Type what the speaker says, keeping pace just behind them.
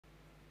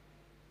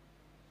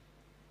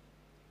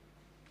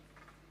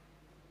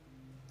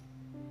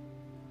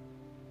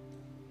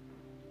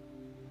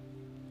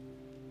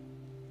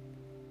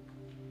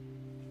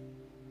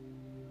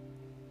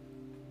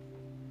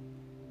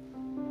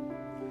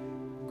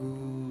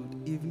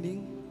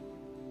evening.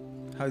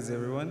 How's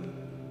everyone?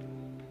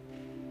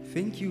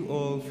 Thank you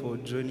all for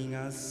joining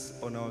us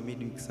on our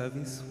midweek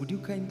service. Would you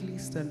kindly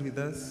stand with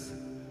us?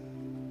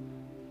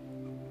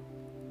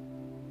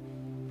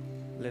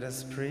 Let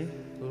us pray.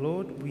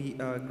 Lord, we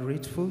are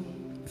grateful.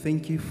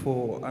 Thank you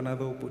for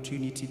another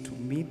opportunity to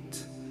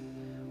meet.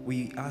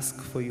 We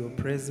ask for your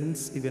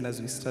presence even as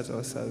we start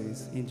our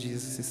service. In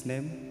Jesus'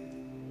 name,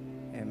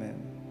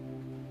 amen.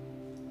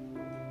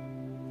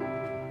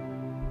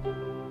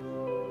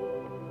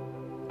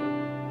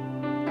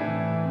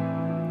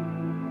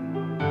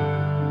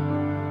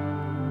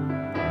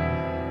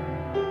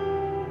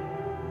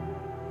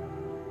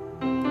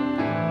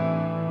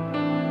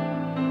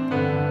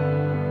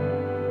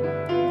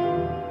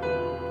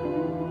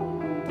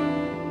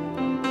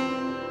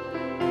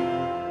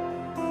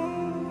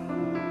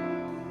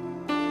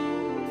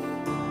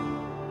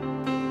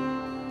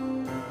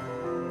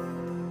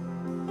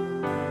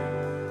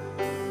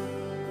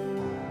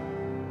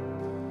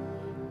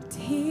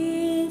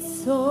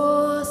 It's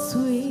so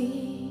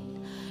sweet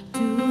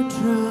to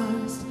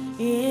trust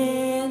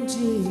in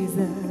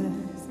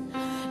Jesus,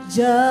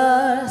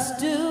 just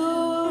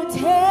to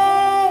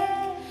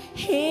take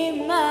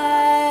Him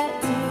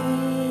at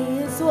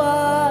His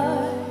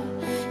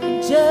word,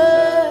 and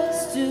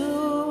just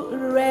to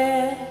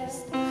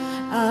rest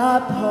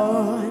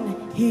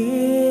upon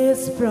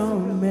His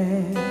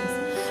promise,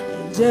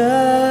 and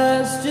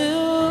just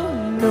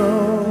to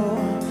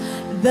know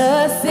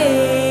the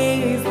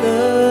says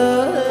the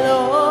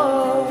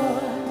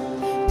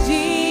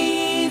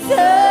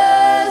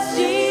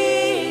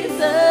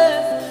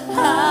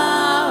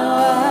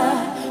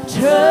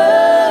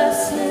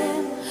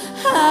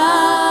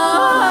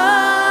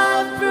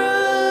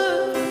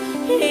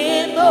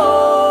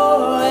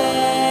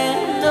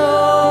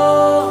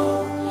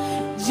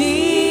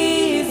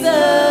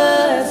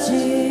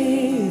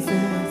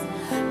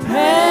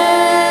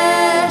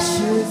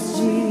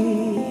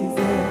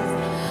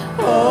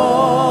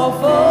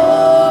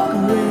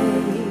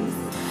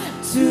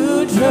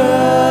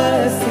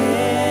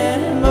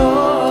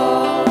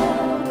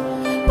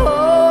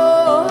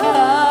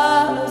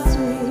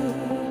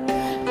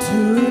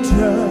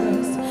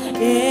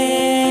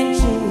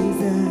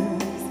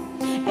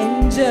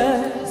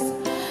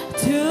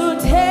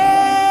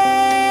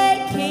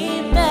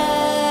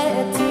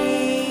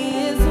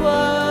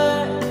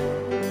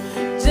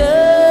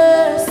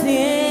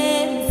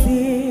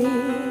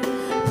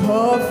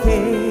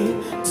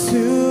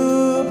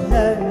to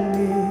plan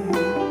me,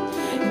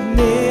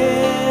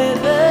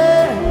 never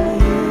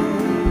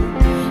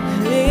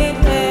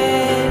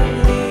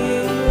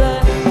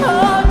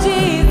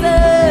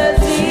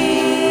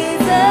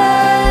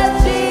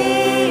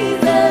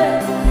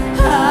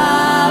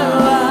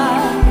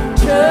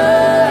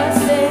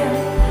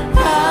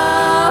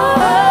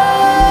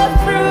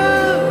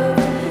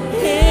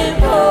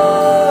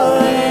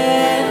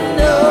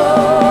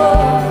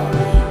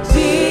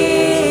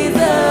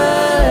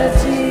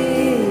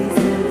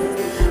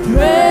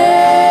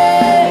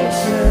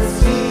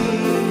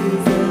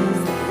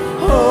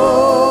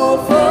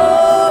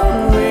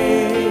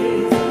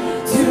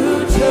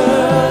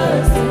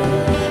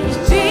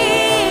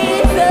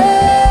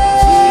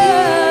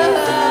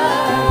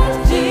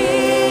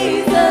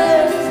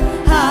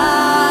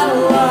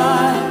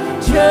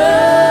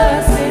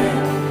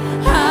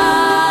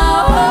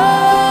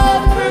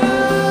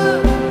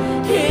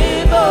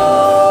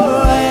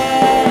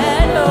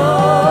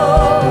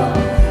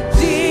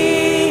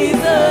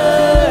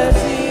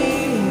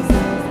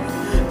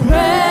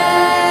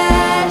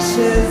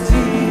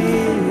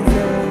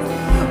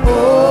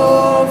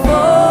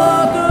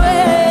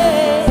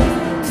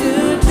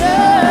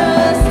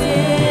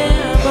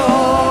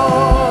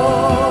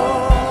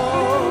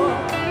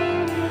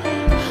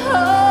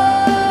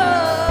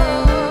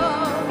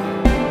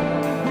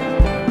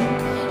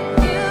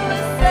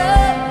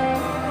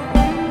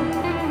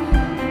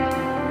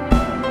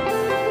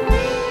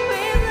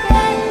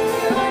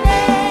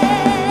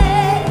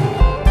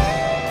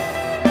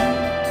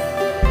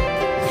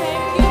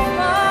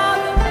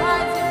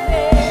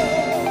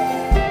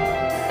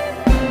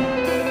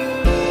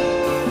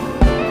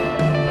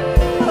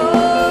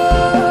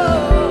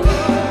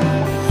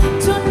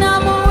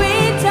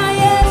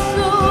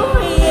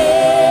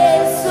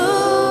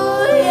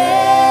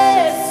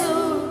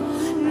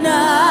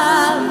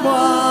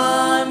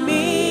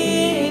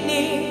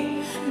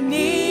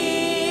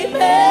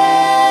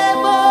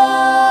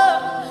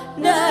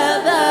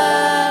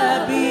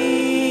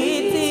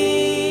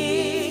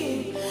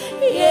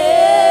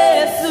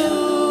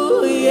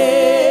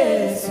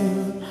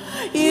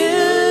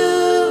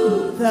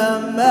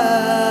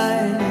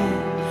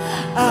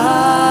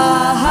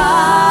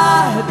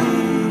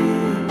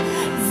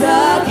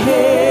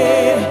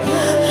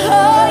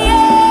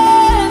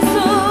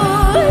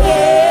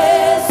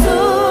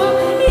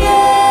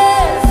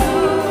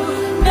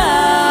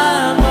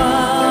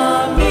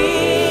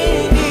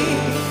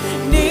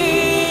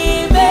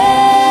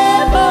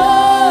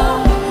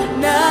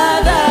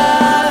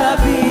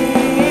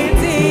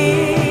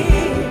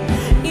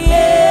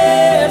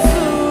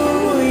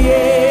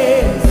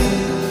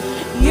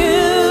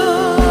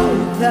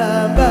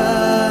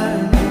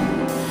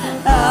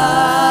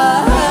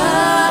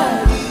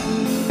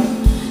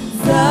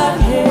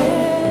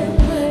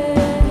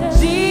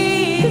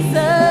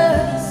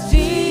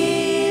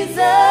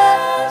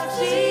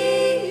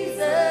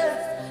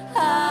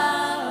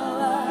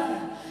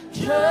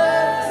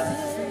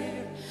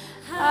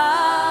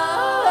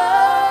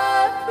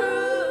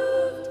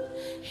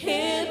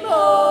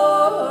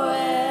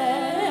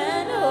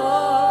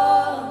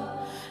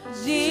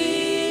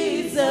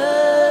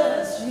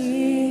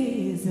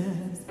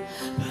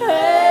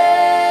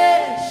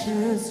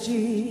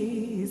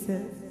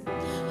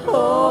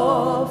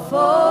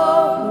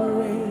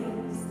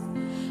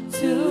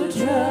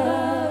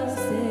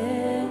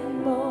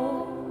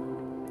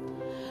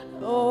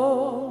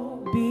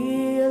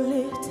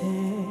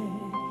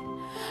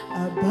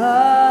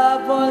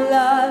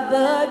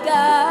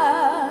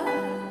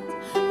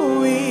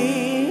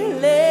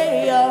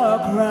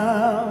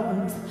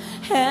grounds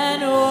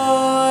and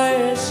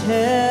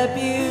worship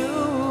you.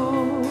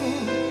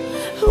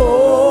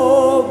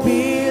 Oh,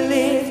 be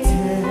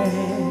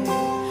lifted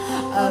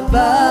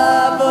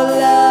above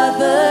all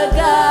other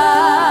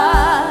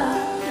gods.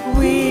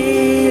 We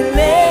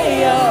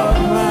lay your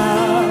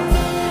crowns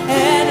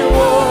and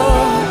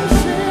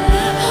worship.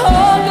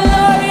 Oh,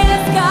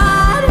 glorious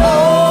God,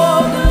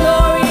 oh,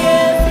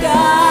 glorious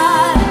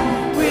God,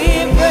 we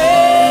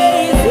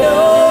praise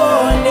your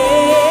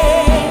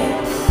name.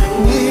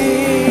 We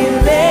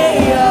lay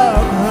your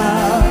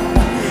crowns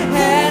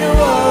and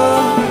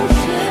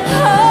worship.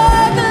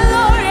 Oh,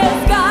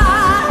 glorious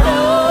God, oh,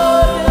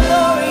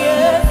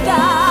 glorious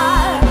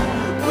God,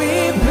 we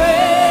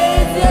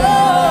praise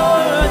your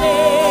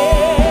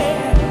name.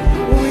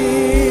 We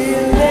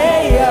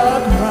lay your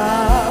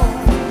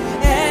crowns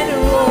and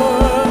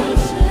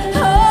worship.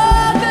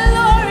 Oh,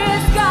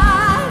 glorious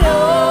God, oh,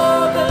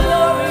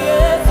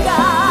 glorious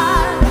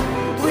God,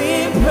 we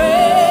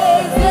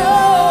praise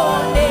your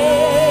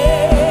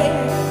name.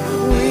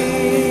 We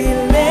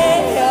lay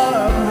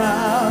your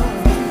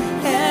crowns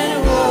and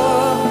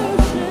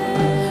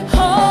worship.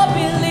 Oh,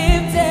 be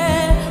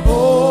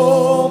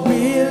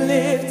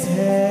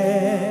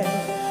lifted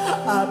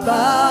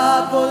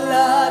above all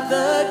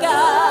other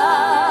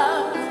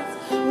gods.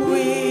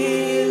 We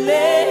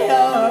lay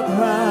your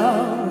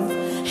crowns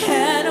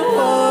and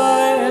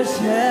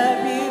worship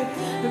you.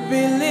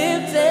 Be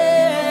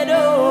lifted,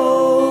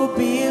 oh,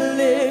 be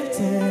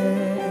lifted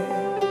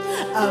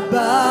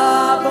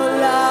above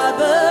all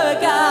other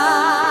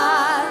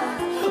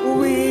gods.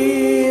 We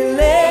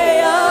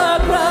lay your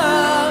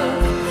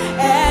crowns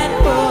and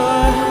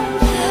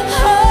worship.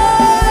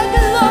 Oh,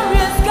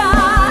 glorious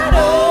God,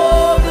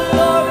 oh,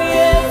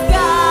 glorious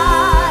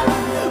God,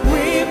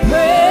 we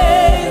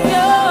praise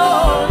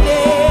your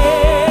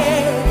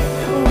name.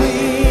 We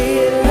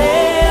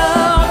lay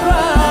your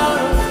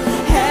crowns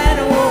and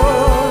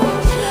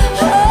worship.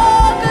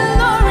 Oh,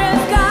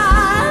 glorious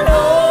God,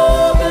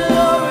 oh,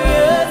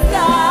 glorious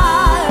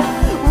God,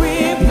 we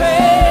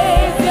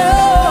praise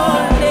your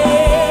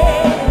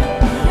name.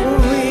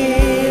 We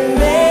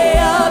lay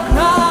your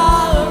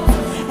crowns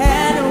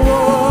and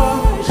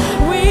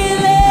worship. We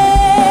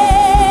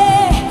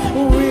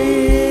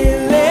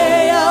lay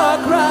your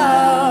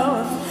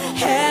crowns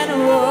and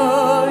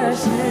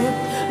worship.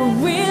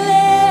 We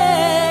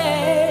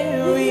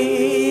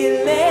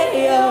lay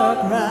your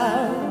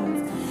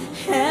crowns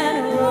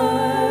and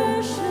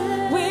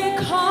worship. We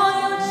call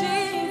you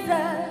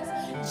Jesus,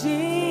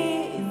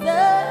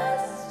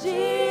 Jesus,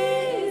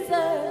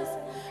 Jesus.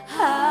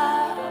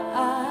 How I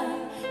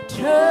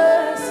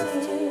trust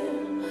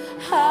him,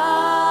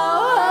 how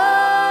I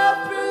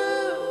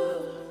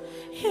prove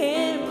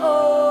him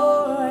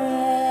o'er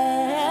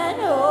and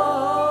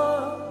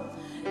o'er.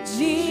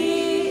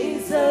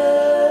 Jesus,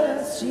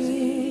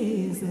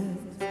 Jesus,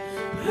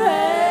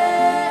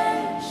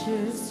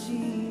 precious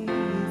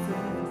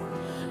Jesus.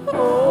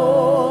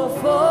 Oh,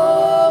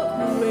 for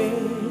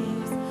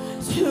grace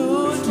to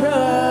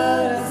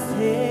trust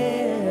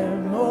him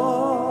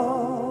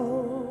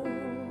more.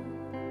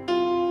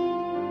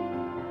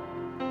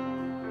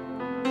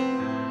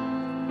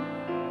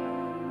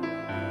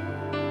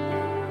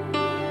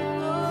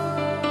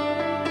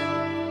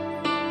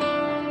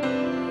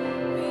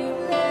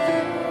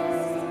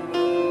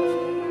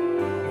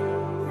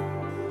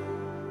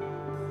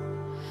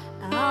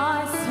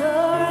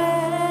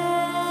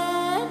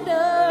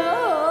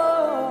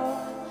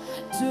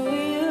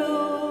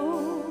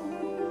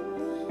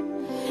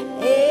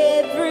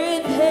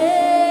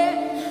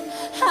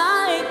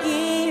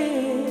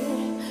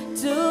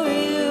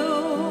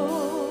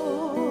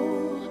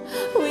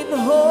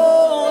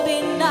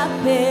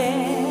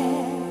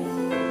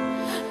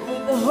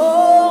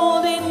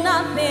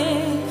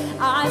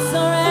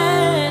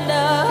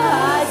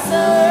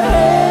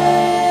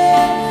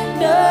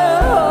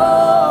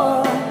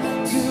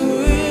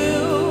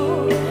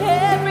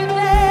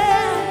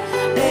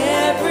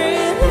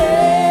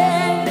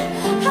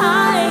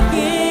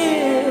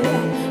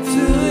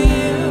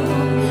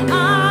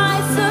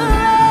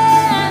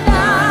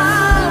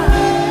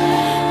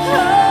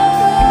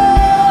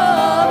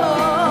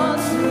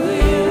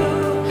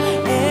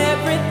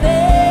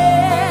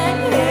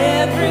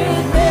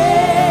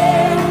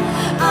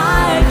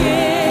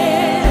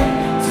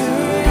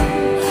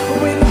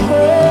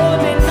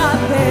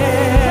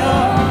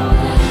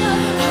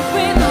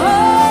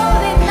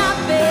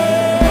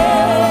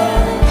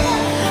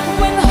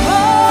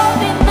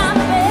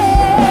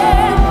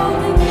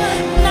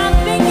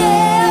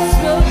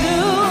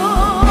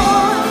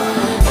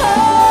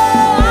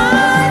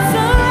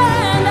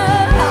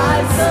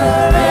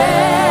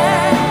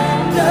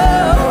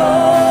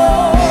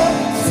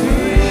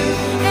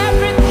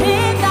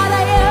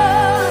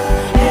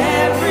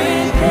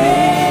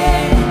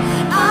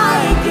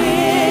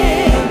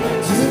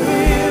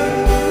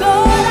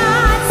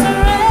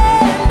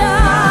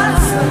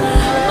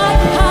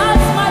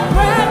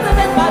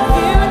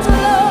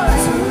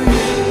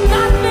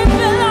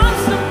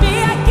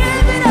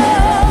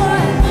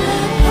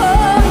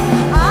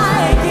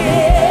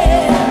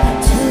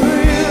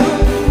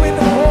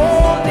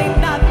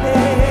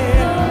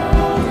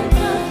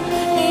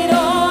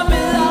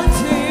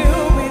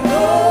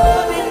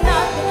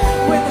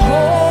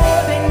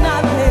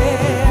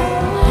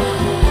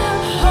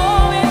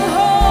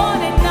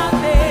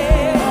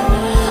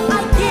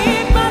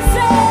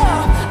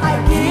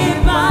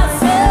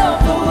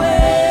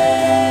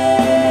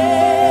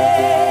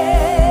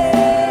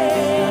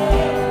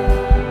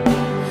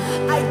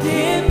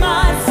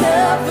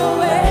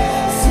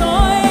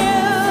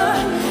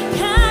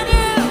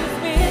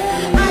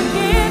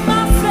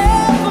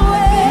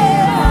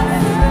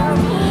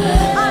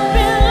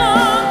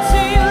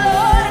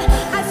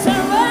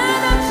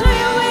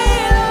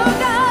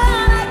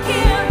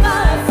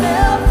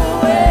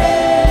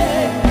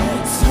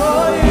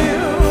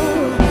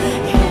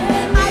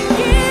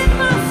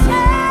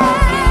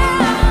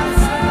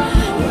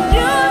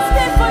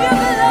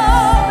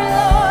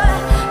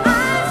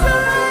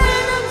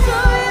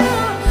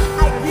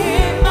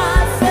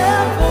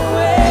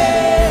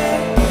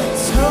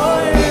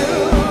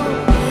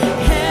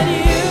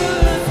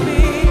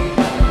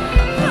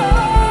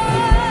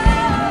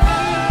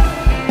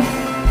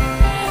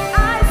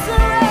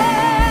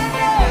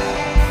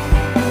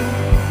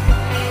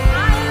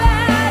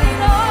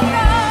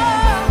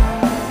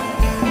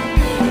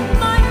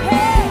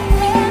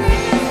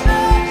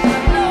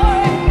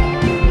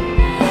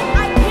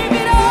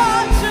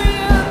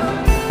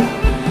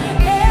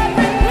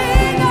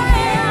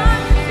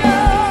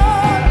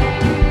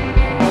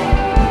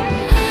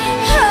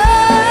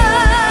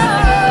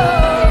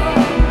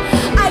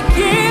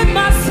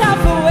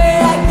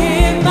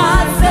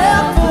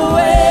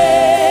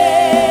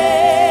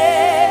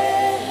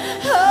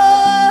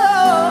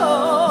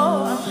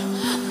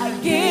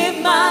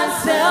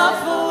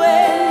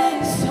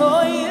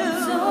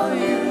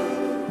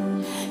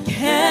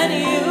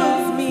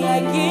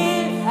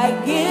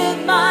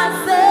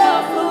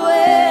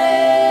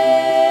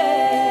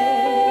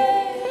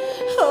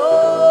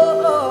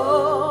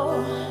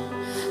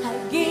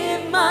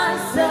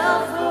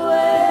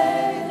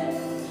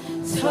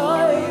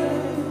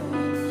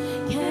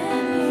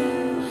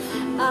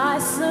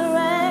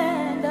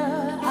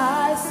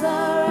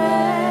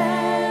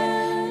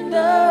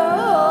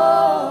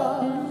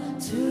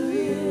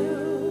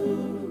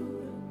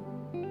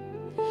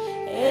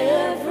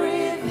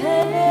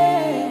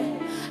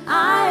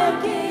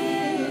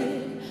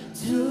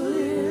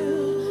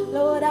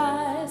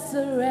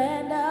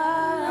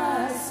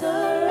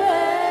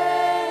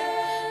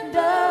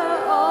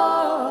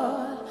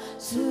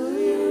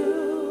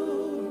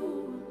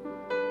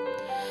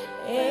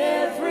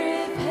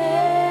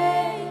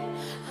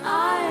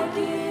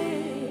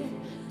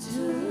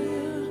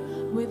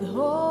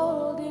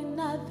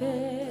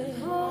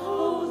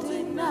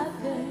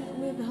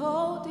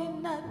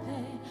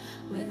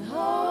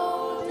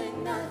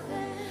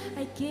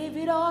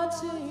 it all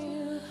to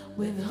you,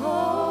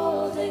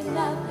 withholding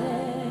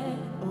nothing.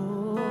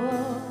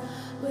 Oh,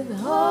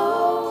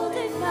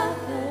 withholding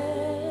nothing.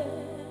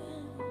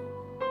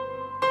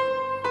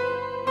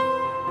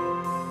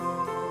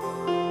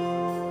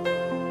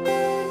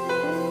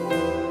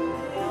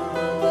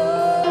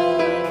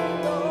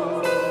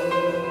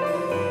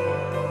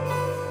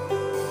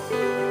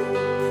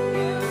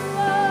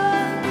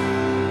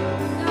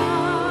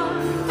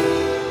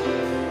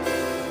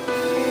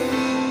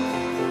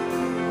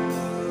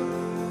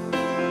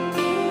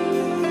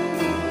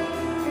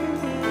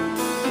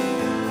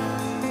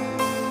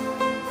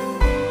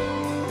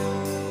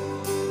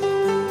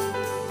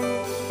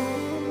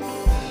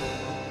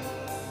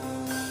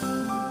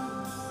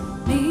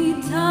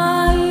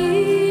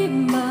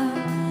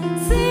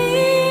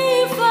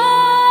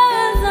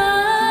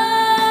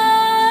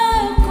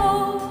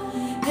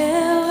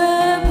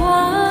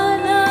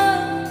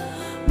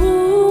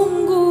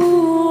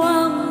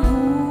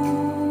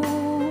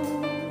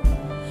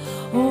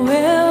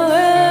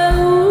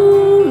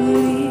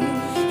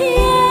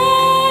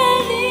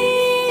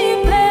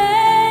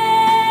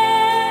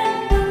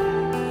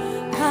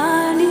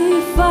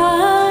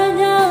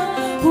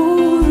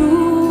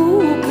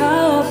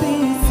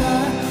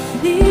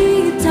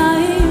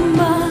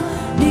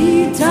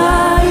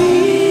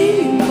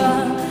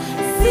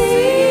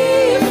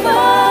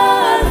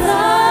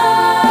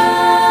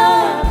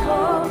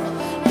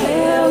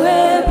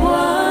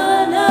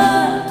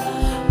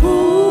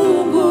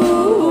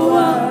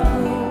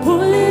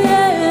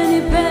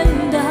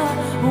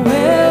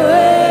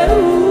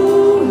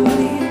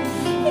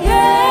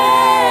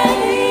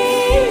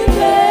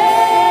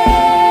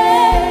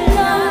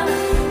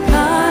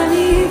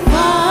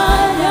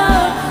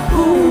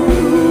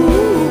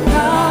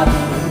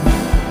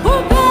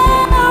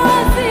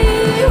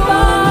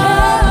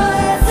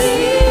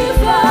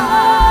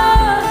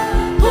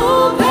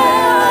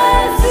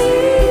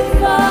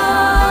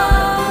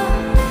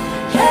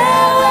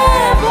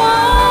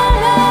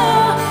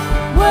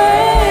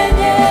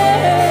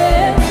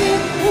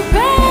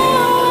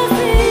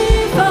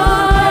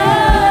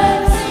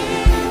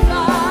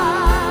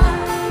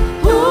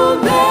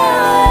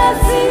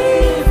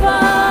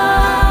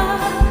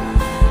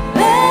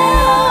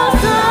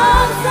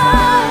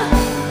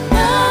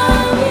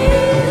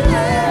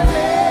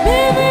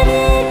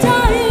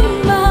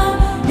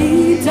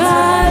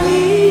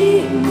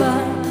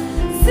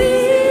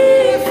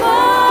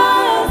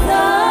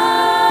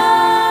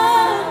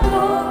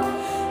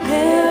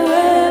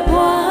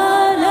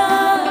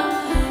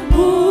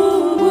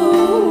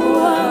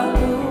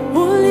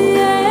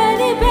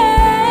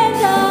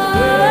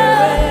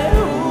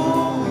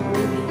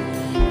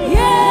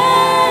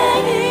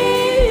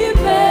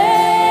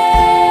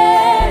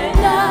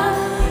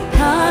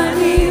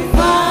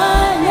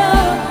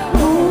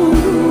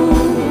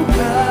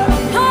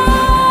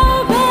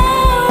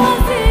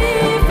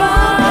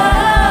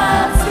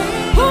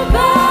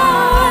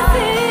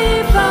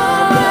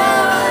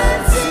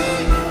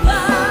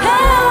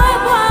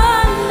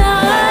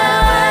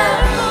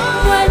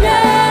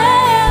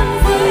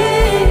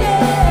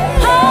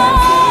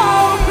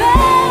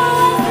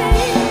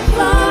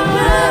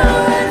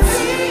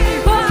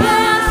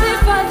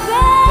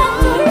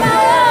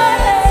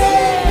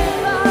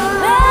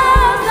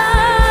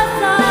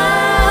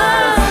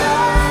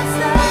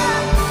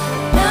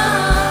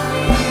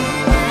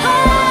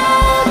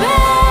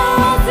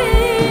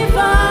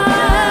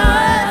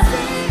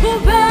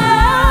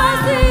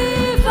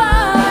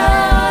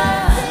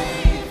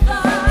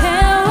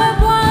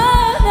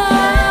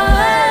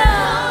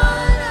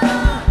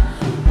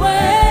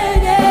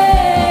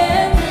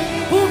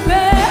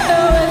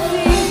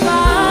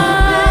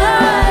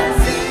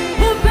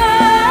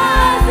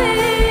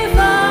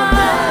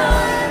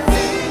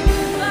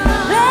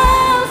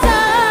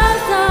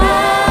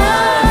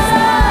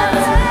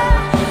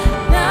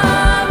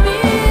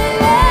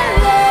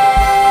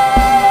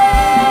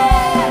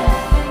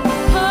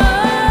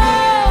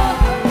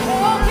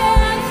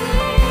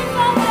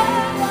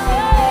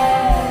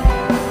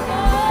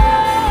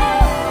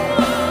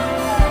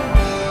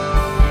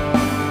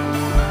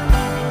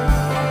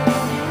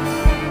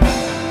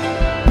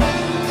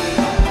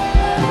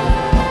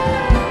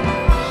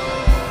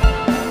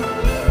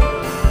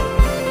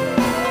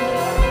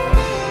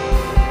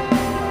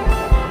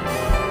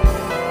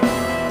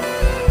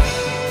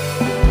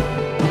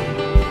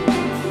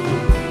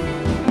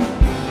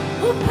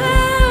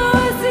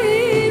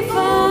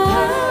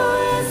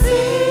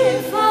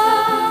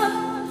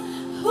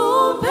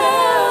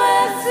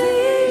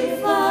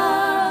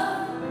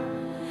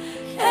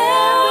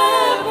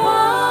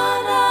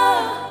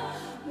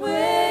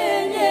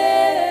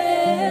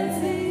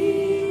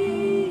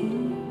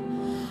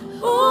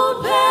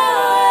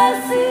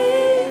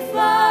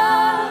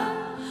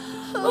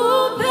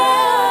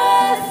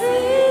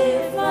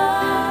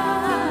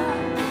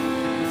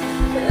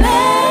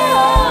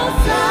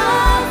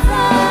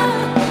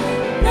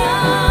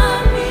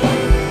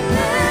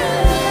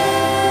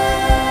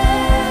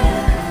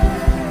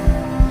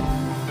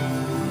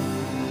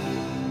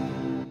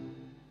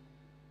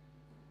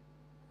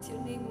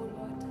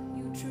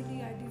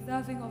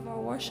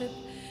 worship.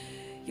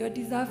 You're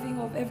deserving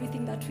of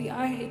everything that we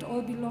are. It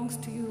all belongs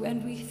to you.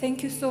 And we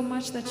thank you so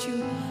much that you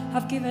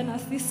have given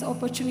us this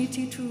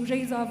opportunity to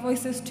raise our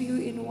voices to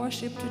you in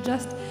worship, to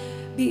just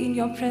be in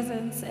your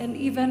presence. And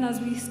even as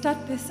we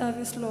start this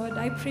service, Lord,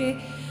 I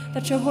pray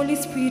that your Holy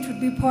Spirit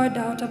would be poured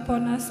out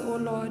upon us, O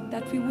Lord,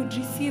 that we would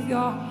receive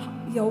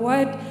your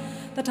word,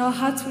 that our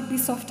hearts would be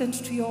softened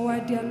to your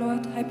word, dear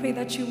Lord. I pray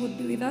that you would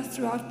be with us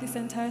throughout this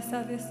entire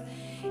service.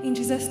 In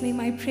Jesus' name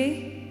I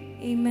pray.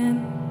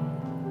 Amen.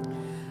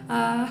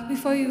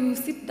 Before you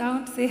sit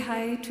down, say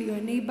hi to your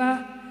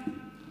neighbor.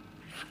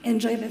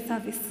 Enjoy the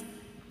service.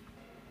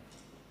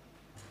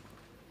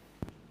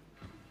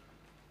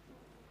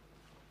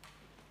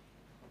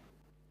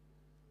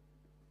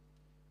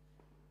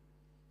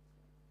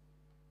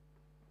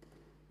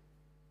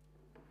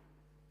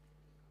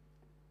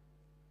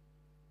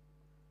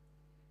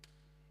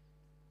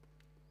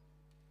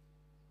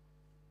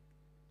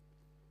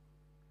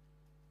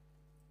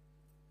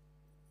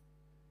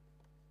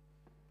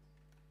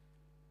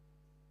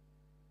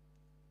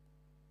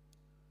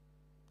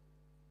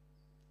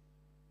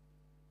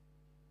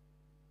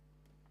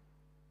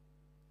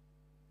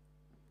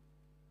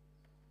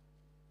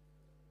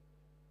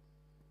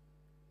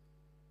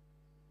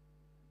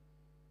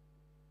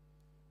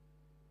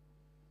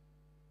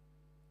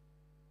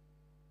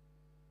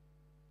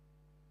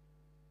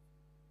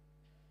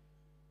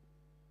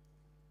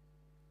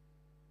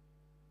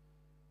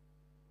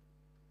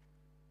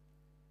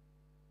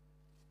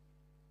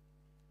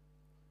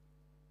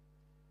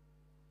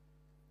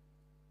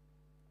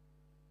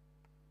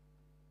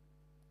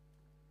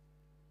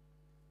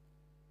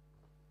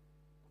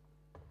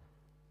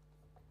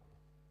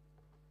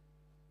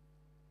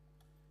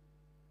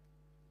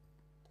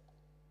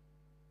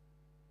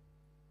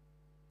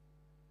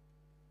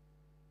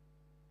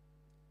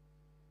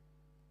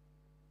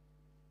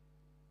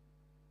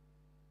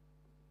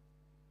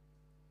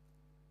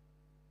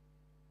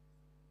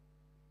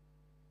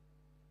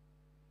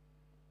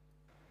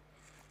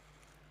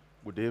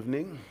 Good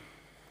evening.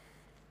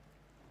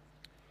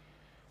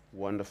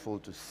 Wonderful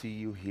to see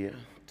you here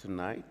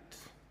tonight.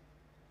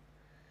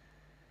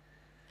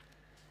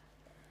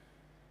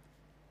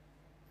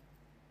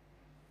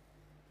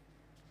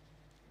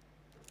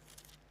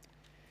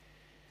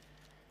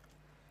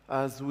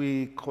 As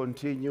we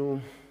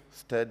continue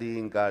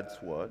studying God's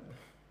Word,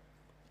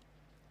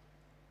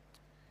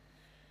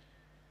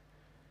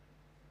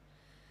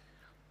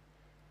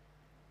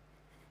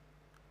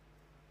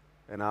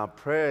 and our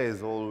prayer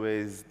is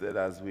always that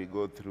as we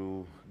go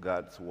through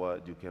God's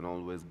Word, you can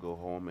always go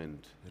home and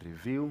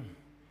review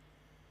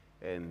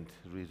and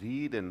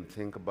reread and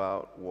think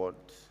about what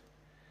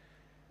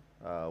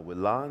we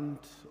learned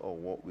or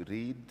what we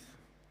read,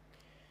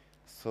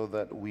 so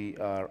that we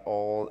are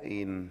all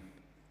in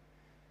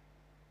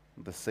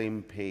the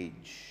same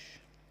page.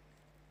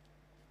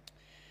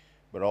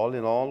 But all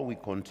in all, we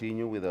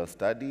continue with our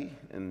study,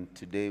 and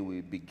today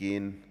we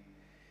begin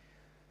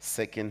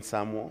 2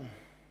 Samuel.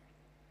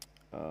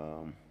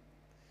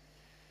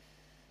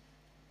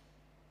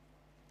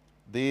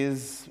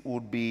 This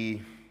would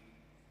be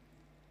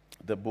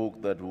the book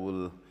that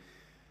will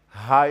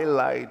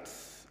highlight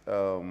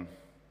the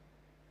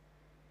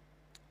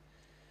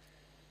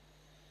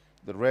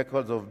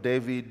records of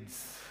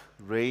David's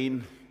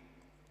reign,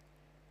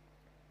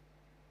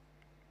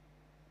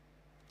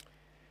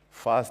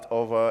 first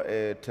over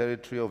a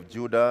territory of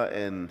Judah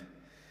and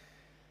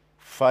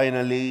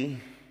finally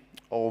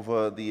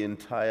over the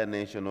entire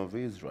nation of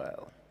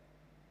Israel.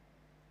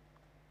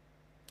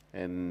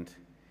 And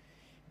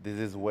this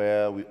is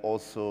where we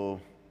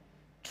also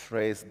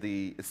trace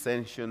the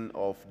ascension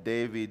of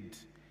David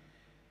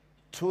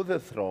to the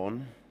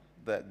throne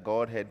that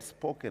God had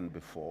spoken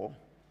before.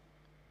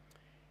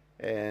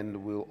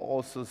 And we'll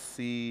also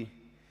see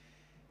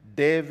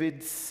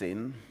David's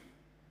sin,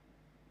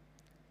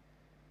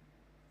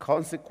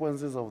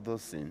 consequences of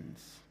those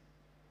sins,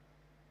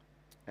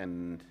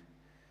 and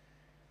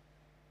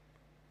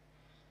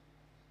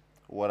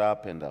what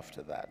happened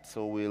after that.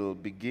 So we'll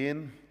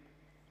begin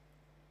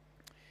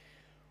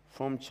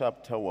from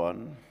chapter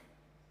 1.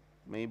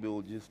 Maybe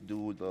we'll just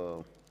do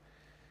the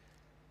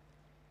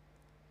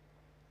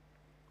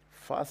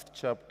first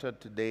chapter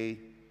today.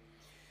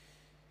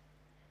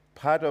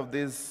 Part of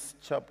this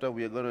chapter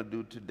we are going to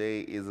do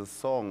today is a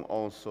song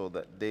also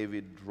that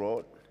David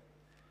wrote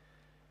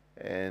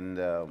and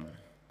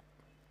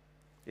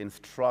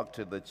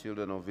instructed the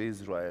children of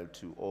Israel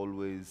to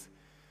always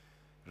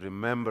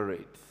remember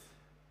it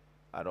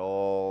at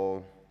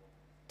all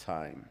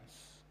times.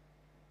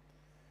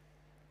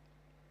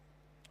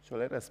 So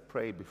let us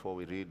pray before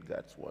we read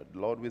God's word.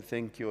 Lord, we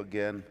thank you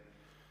again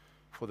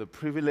for the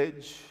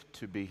privilege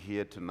to be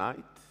here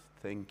tonight.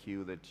 Thank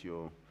you that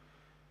you're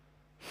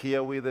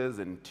here with us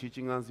and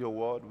teaching us your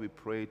word. We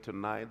pray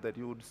tonight that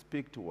you would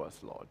speak to us,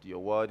 Lord. Your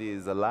word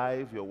is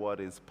alive, your word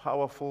is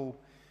powerful,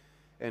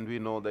 and we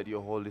know that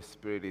your Holy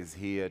Spirit is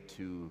here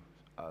to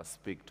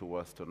speak to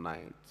us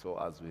tonight. So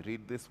as we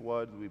read this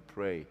word, we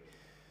pray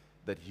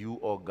that you,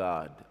 O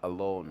God,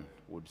 alone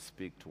would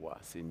speak to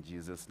us. In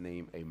Jesus'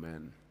 name,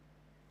 amen.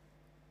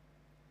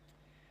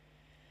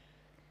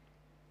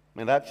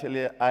 And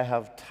actually, I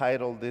have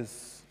titled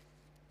this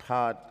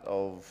part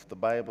of the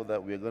Bible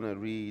that we're going to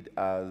read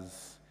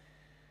as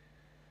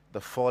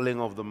The Falling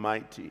of the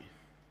Mighty.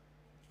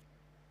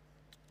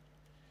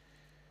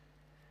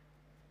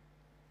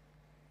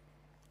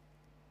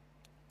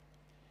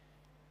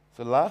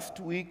 So last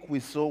week we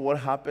saw what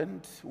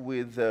happened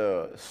with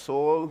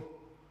Saul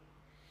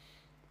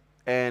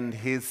and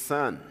his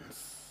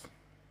sons.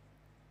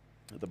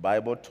 The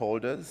Bible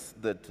told us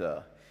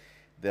that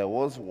there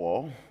was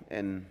war,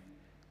 and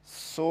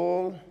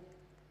Saul,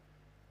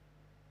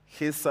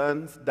 his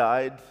sons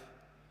died,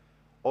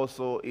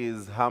 also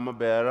his armor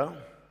bearer.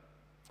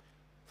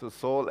 So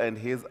Saul and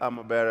his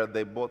armor bearer,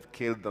 they both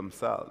killed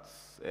themselves.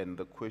 And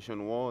the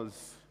question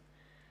was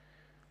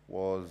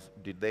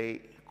did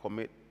they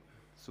commit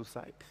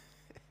suicide?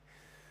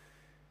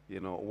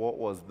 What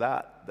was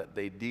that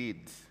they did?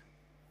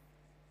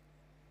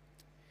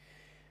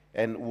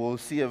 And we'll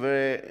see a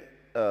very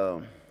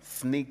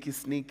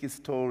sneaky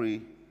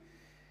story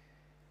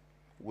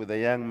with a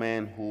young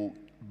man who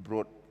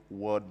brought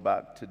word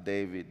back to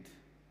David.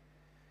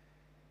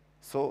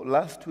 So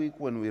last week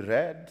when we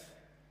read,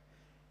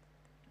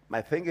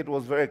 I think it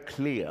was very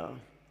clear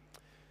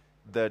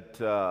that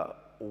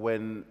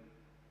when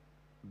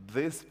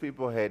these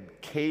people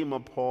had came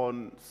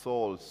upon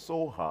Saul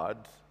so hard,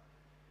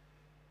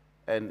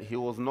 and he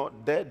was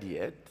not dead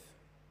yet,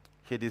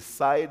 he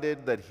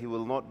decided that he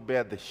will not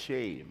bear the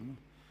shame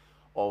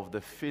of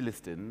the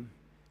Philistine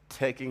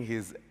taking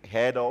his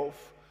head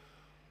off.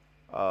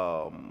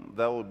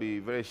 That would be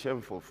very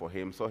shameful for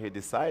him. So he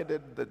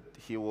decided that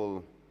he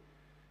will,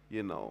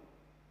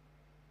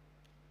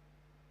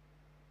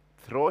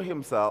 throw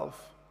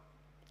himself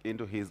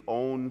into his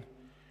own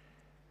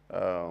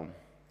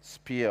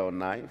spear or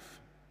knife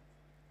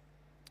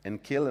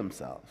and kill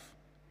himself.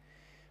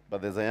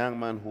 But there's a young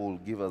man who will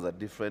give us a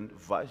different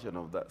version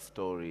of that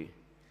story.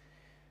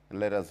 And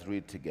let us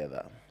read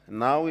together.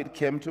 Now it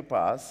came to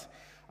pass,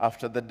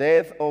 after the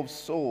death of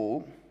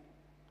Saul,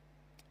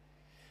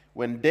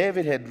 when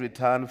David had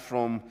returned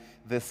from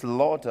the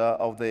slaughter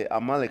of the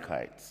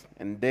Amalekites,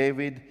 and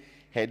David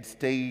had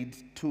stayed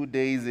 2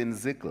 days in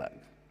Ziklag.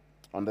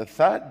 On the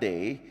third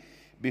day,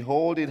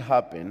 behold, it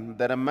happened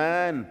that a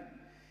man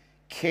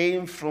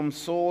came from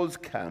Saul's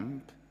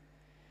camp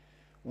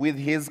with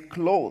his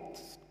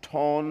clothes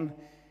torn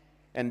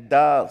and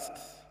dust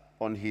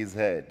on his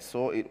head.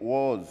 So it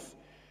was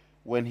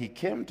when he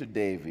came to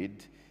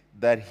David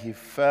that he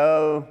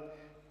fell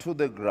to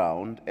the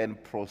ground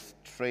and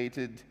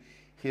prostrated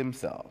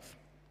himself.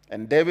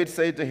 And David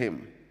said to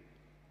him,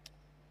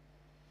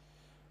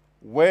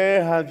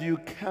 "Where have you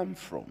come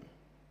from?"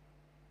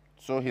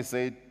 So he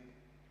said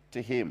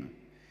to him,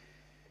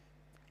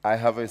 "I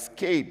have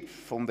escaped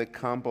from the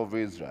camp of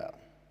Israel."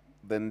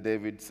 Then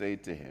David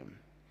said to him,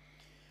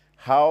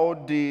 "How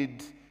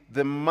did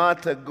the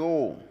matter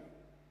go?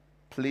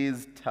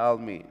 Please tell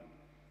me."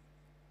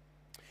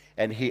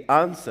 And he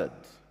answered,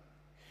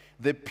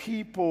 "The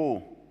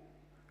people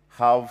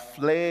have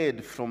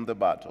fled from the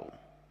battle.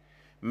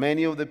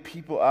 Many of the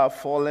people are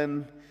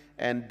fallen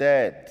and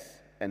dead,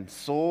 and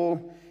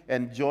Saul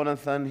and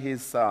Jonathan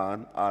his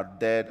son are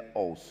dead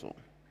also."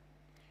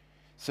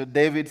 So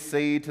David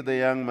said to the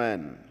young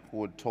man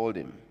who had told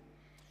him,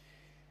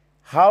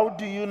 "How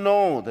do you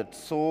know that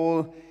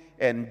Saul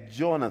and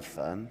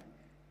Jonathan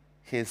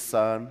his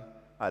son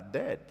are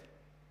dead?"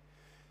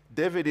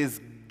 David is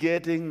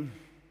getting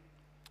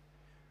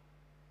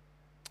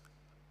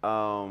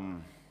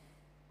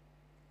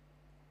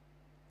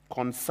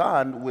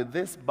concerned with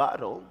this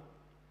battle.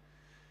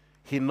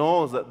 He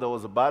knows that there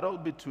was a battle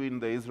between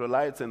the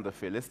Israelites and the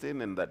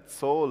Philistines, and that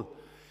Saul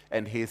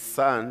and his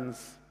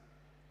sons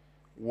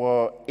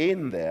were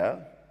in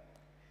there.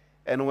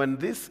 And when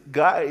this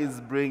guy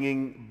is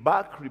bringing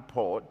back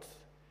report,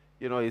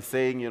 he's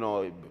saying,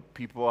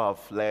 people have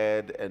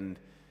fled, and,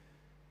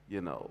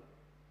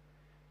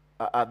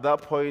 at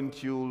that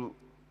point you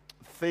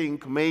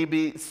think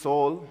maybe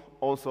Saul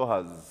also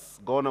has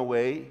gone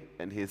away,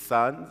 and his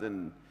sons,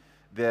 and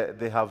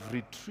they have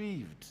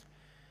retrieved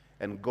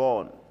and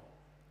gone.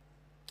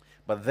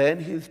 But then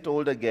he's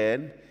told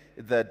again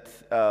that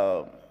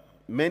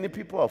many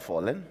people have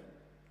fallen,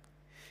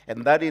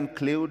 and that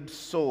includes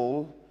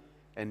Saul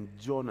and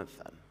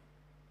Jonathan.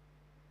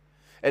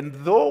 And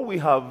though we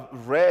have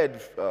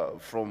read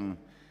from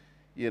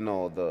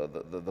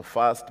the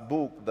first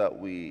book that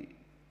we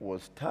were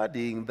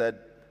studying,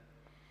 that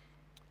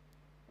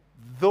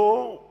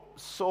though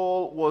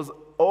Saul was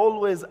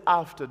always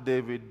after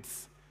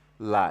David's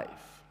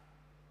life,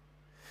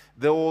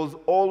 there was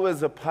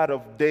always a part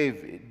of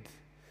David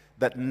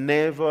that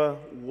never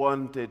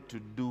wanted to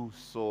do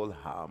Saul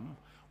harm.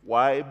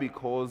 Why?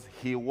 Because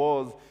he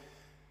was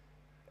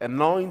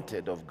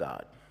anointed of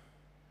God.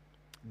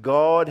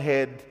 God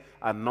had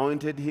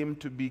anointed him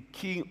to be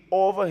king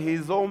over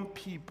his own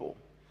people.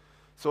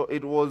 So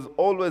it was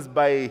always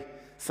by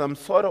some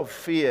sort of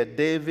fear.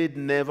 David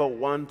never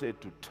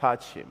wanted to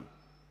touch him.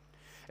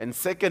 And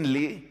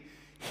secondly,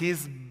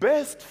 his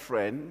best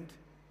friend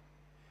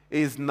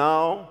is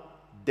now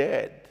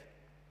dead.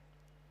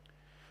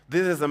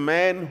 This is a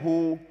man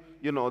who,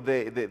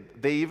 they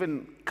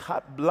even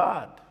cut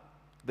blood.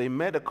 They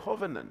made a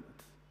covenant.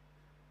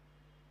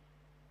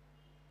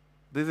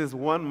 This is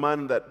one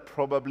man that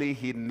probably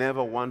he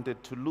never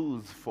wanted to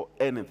lose for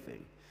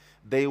anything.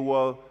 They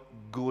were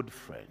good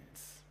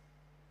friends,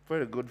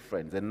 very good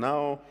friends. And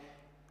now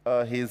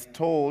he's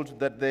told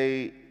that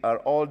they are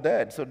all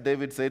dead. So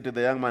David said to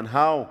the young man,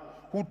 "How?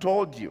 Who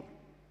told you?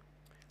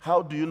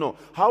 How do you know?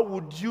 How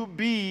would you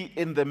be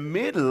in the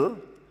middle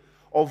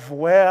of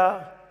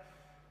where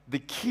the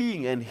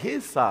king and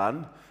his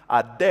son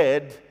are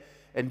dead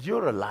and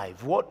you're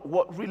alive?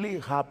 What really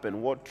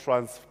happened? What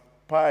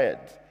transpired?"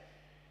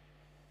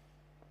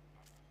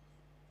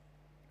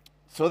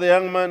 So the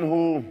young man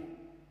who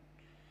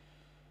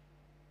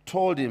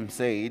told him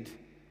said,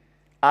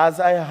 "As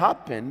I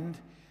happened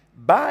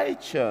by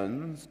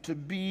chance to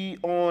be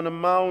on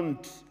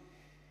Mount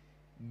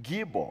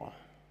Gibor,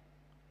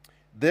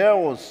 there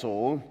was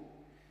Saul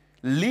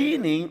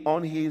leaning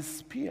on his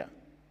spear.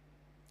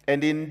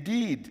 And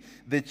indeed,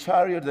 the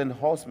chariots and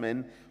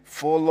horsemen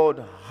followed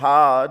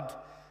hard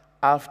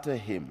after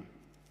him.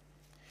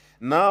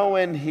 Now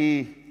when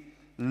he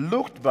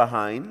looked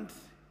behind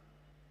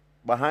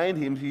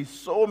him, he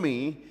saw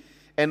me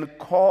and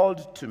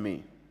called to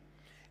me.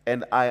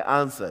 And I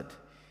answered,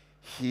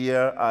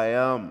 'Here I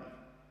am.'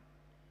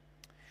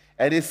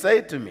 And he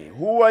said to me,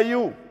 'Who are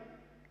you?'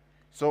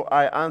 So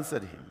I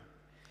answered him,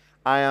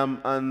 'I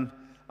am an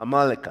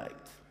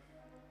Amalekite.'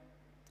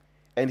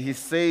 And he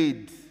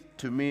said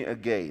to me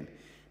again,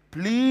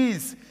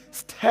 'Please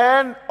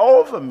stand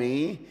over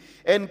me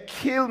and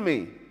kill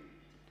me,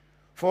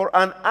 for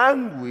an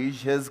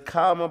anguish has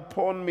come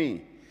upon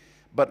me,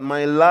 but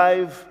my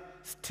life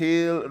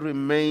still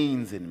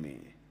remains in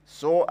me.'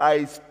 So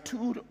I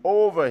stood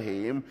over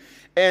him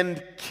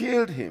and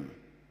killed him,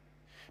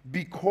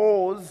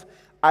 because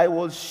I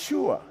was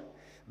sure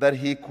that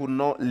he could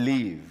not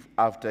live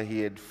after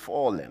he had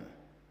fallen.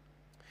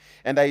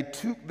 And I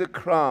took the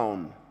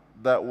crown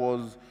that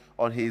was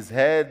on his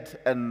head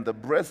and the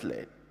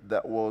bracelet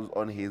that was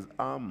on his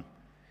arm,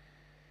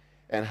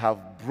 and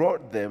have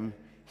brought them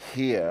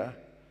here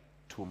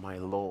to my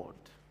Lord."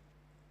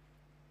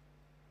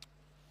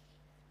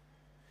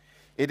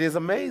 It is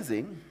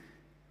amazing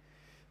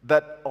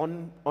that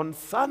on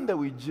Sunday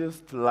we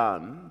just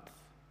learned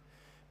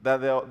that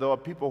there were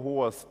people who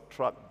were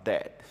struck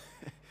dead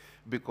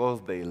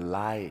because they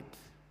lied,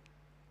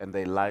 and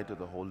they lied to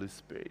the Holy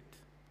Spirit.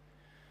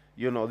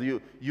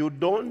 You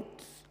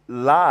don't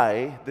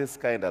lie this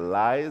kind of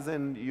lies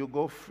and you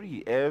go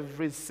free.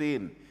 Every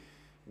sin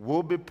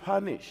will be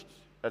punished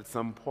at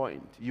some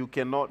point. You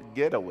cannot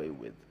get away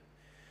with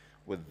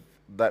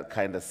that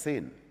kind of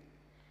sin.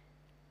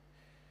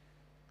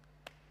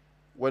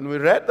 When we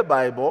read the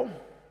Bible,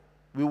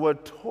 we were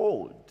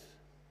told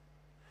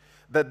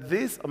that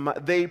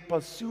they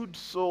pursued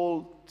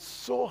Saul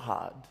so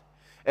hard,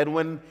 and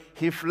when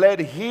he fled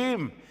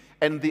him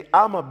and the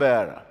armor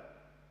bearer,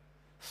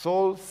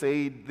 Saul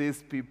said,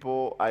 "These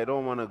people, I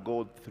don't want to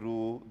go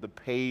through the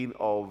pain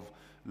of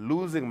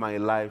losing my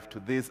life to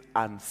these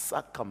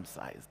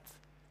uncircumcised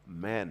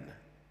men."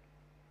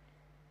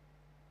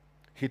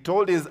 He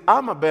told his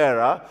armor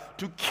bearer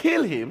to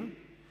kill him,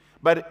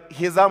 but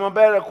his armor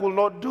bearer could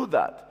not do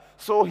that.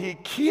 So he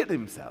killed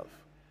himself.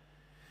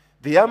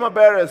 The armor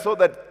bearer saw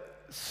that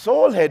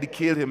Saul had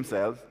killed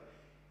himself.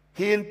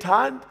 He in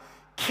turn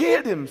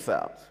killed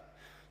himself.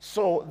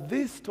 So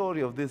this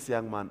story of this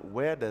young man,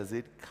 where does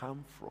it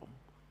come from?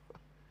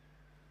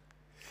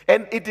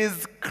 And it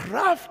is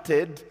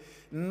crafted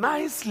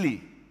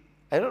nicely.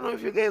 I don't know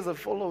if you guys are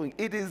following.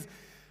 It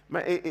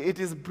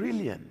is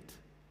brilliant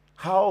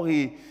how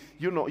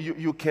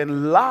you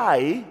can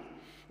lie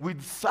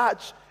with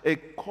such a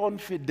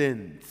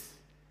confidence.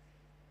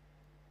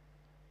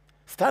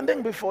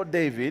 Standing before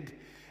David,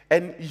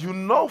 and you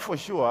know for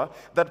sure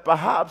that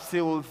perhaps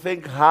he will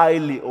think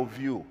highly of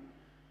you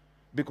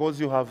because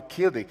you have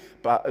killed him.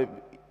 But,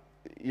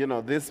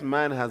 this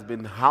man has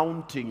been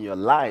haunting your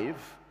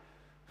life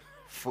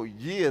for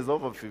years,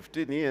 over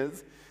 15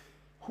 years.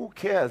 Who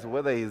cares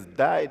whether he's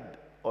died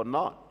or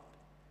not?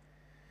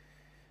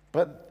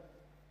 But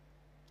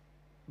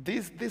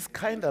this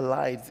kind of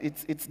lies,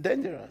 it's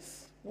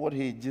dangerous, what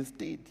he just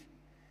did.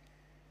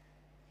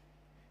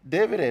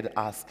 David had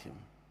asked him,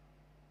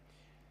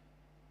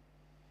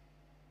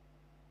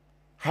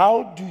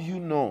 "How do you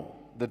know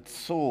that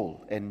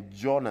Saul and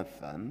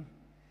Jonathan,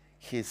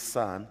 his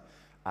son,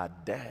 are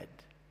dead?"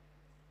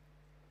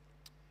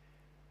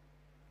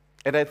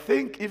 And I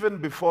think even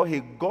before he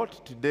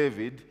got to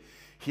David,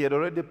 he had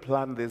already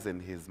planned this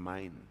in his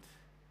mind.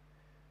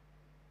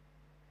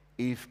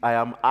 If I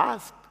am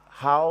asked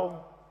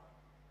how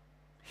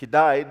he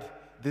died,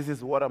 this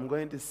is what I'm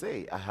going to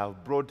say. I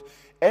have brought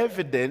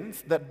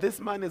evidence that this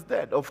man is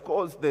dead. Of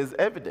course, there's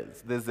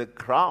evidence. There's a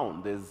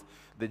crown, there's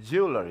the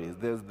jewelry,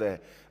 there's the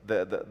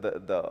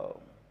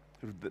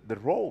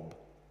robe.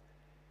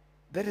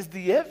 That is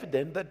the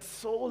evidence that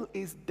Saul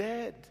is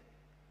dead.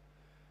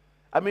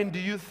 I mean, do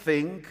you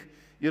think,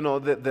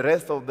 the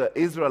rest of the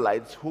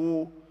Israelites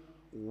who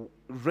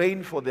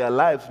reigned for their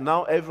lives,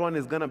 now everyone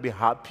is going to be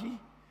happy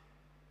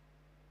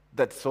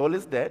that Saul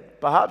is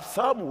dead? Perhaps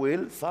some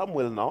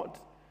will not.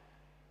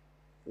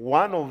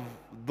 One of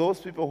those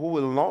people who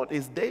will not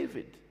is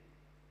David.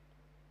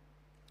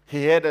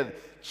 He had a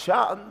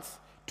chance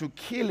to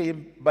kill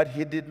him, but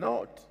he did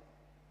not.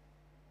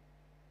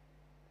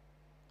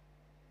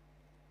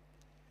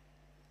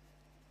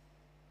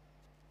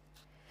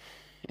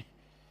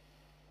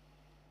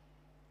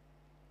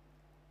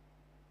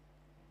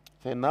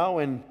 So now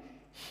when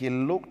he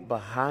looked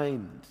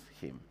behind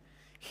him,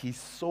 he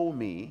saw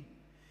me,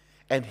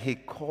 and he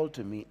called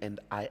to me, and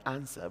I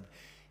answered,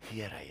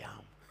 "Here I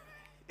am."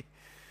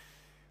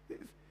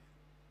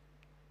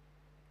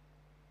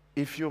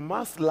 If you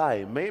must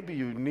lie, maybe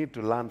you need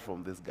to learn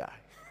from this guy.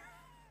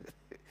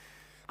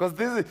 Because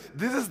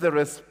this is the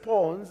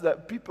response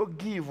that people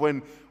give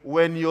when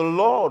your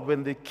Lord,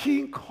 when the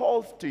king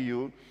calls to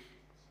you.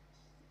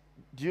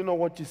 Do you know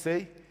what you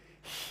say?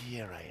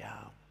 "Here I am."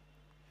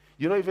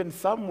 Even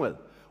Samuel,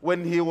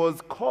 when he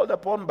was called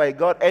upon by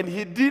God and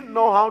he didn't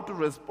know how to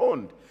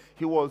respond,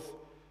 he was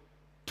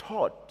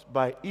taught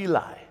by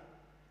Eli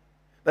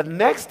that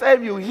next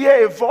time you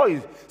hear a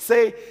voice,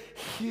 say,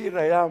 "Here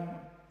I am,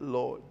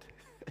 Lord."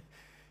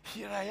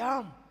 Here I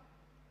am.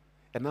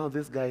 And now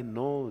this guy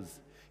knows.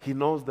 He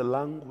knows the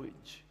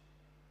language.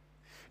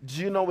 Do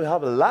you know we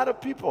have a lot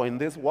of people in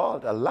this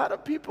world, a lot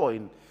of people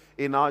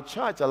in our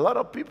church, a lot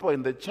of people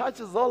in the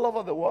churches all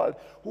over the world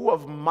who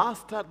have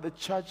mastered the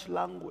church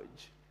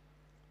language.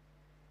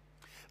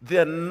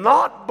 They're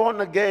not born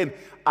again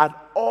at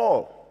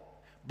all,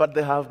 but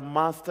they have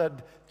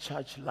mastered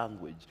church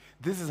language.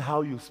 This is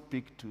how you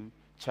speak to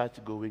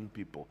church-going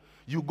people.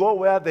 You go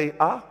where they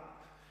are,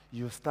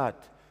 you start.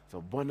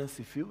 So, Bwana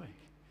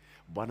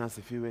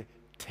sifiwe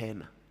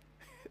tena.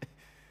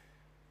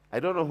 I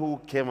don't know who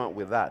came up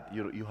with that.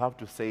 You have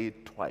to say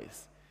it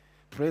twice.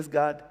 Praise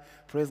God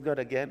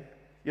again.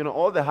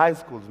 All the high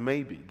schools,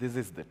 maybe, this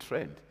is the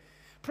trend.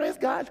 Praise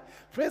God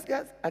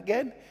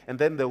again. And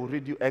then they will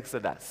read you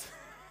Exodus.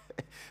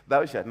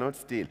 Thou shalt not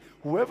steal.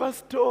 Whoever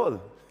stole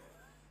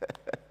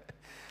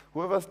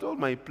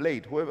my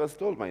plate, whoever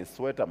stole my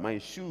sweater, my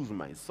shoes,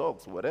 my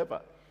socks,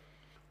 whatever,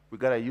 we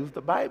got to use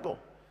the Bible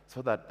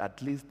so that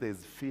at least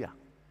there's fear.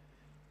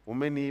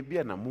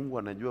 Umeniibia na Mungu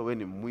anajua wewe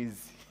ni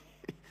mwizi.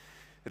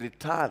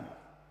 Return.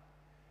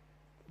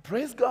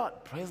 Praise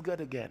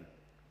God again.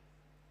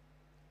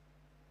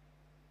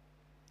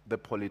 The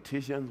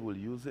politicians will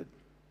use it.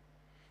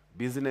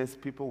 Business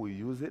people will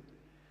use it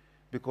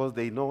because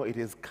they know it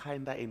is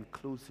kind of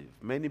inclusive.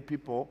 Many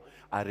people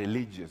are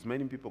religious.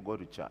 Many people go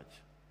to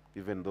church,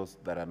 even those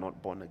that are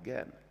not born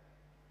again.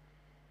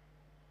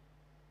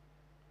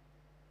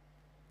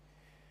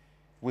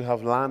 We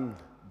have learned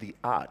the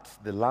art,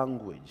 the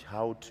language,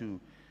 how to,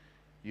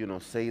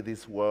 say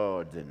these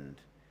words and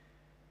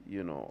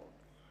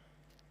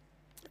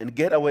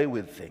get away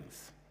with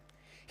things.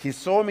 He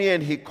saw me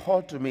and he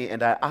called to me,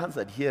 and I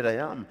answered, "Here I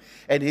am."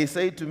 And he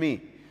said to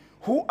me,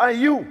 "Who are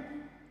you?"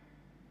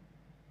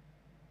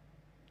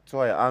 So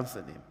I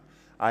answered him,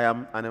 "I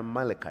am an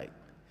Amalekite."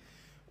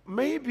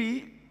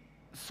 Maybe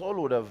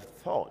Saul would have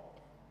thought,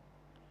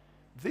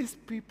 these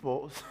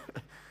people,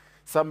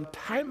 some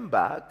time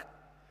back,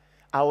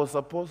 I was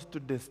supposed to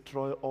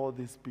destroy all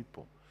these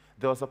people.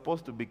 They were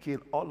supposed to be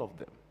killed, all of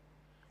them.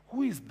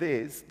 Who is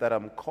this that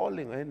I'm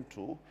calling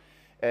into?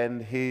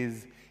 And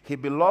he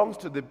belongs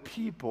to the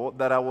people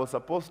that I was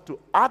supposed to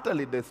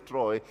utterly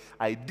destroy.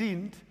 I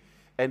didn't,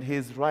 and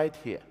he's right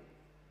here.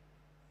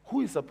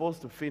 Who is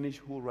supposed to finish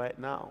who right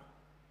now?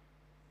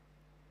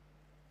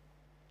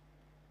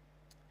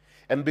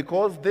 And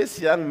because this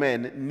young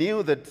man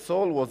knew that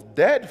Saul was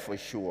dead for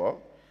sure,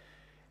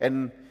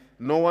 and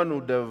no one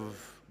would have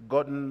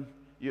gotten,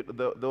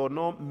 there were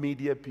no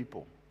media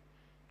people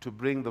to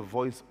bring the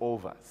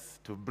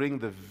voiceovers, to bring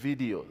the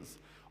videos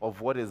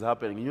of what is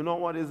happening. You know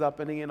what is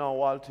happening in our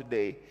world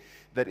today?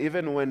 That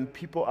even when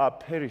people are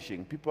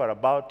perishing, people are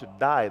about to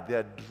die, they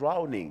are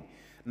drowning,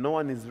 no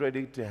one is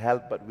ready to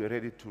help, but we're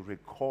ready to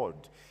record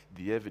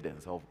the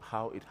evidence of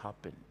how it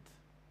happened.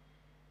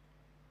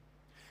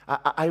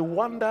 I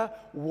wonder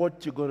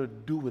what you're going to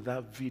do with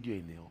that video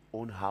in your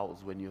own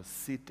house when you're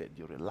seated,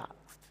 you're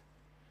relaxed.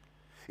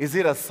 Is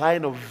it a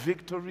sign of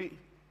victory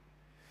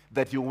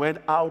that you went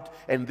out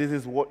and this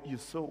is what you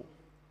saw?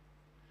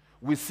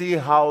 We see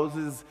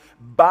houses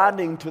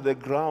burning to the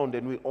ground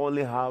and we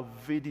only have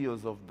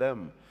videos of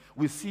them.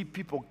 We see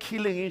people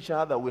killing each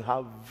other, we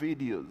have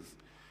videos.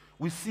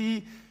 We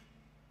see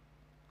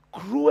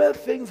cruel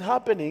things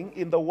happening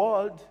in the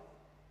world,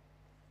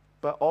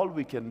 but all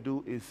we can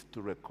do is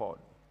to record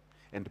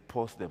and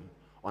post them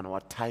on our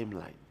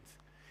timelines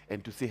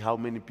and to see how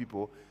many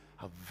people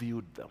have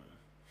viewed them.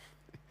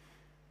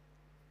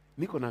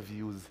 Niko na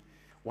views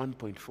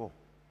 1.4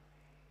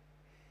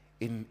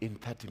 in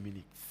 30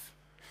 minutes.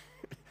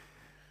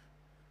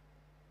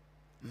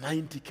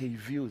 90K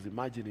views,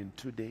 imagine in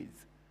 2 days.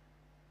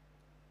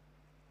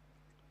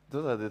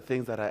 Those are the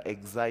things that are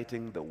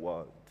exciting the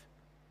world.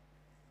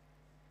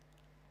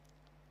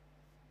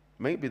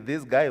 maybe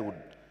this guy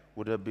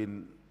would have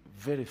been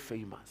very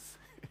famous,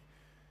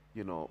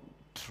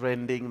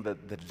 trending the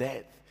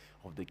death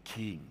of the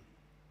king.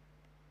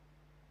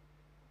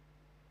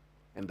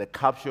 And the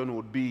caption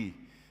would be,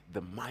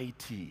 "The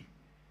mighty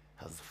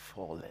has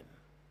fallen."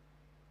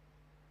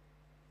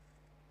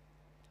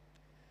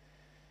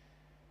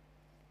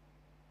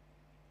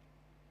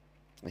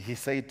 He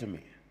said to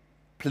me,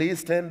 "Please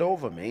stand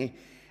over me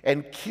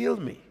and kill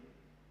me,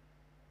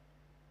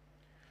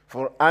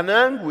 for an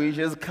anguish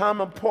has come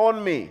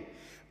upon me,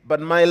 but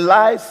my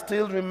life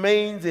still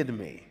remains in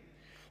me."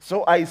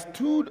 So I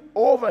stood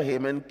over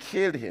him and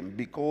killed him,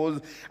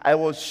 because I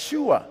was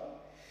sure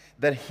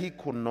that he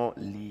could not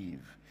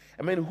live.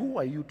 I mean, who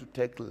are you to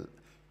take the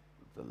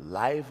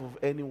life of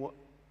anyone?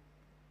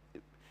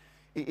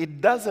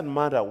 It doesn't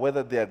matter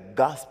whether they are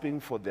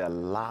gasping for their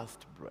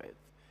last breath.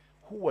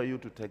 Who are you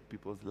to take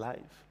people's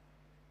life?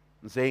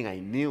 I'm saying I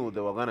knew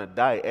they were going to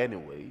die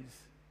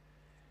anyways.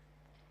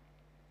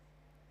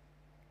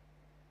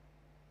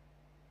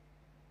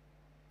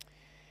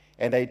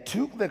 And I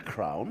took the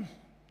crown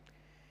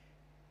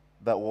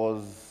that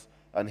was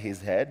on his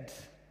head,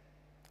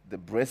 the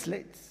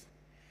bracelets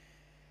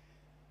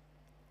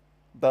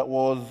that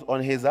was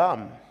on his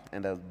arm,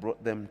 and I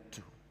brought them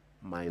to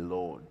my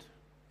Lord.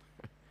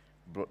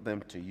 Brought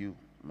them to you,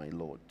 my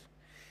Lord.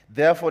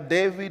 Therefore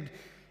David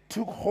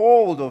took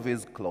hold of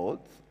his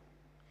clothes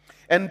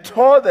and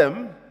tore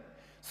them.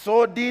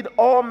 So did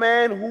all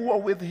men who were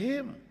with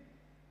him.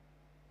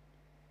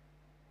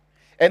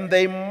 And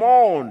they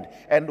mourned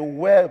and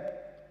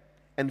wept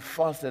and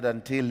fasted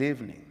until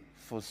evening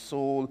for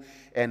Saul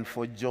and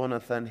for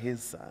Jonathan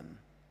his son,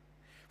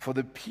 for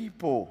the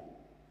people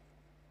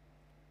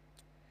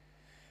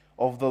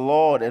of the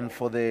Lord and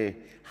for the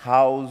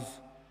house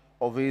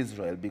of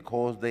Israel,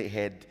 because they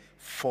had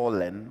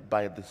fallen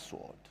by the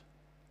sword.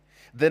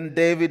 Then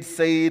David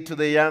said to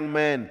the young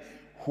man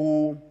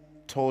who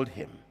told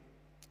him,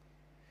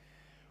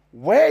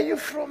 "Where are you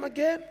from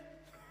again?"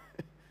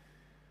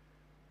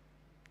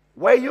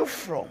 "Where are you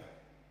from?"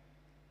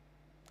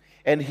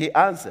 And he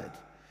answered,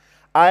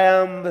 "I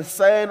am the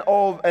son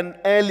of an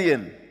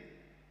alien,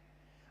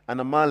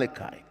 an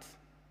Amalekite."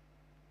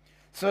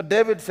 So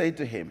David said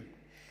to him,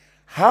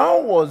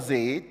 "How was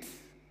it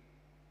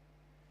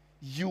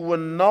you were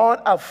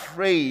not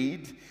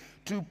afraid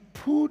to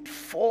put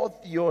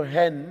forth your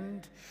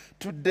hand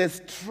to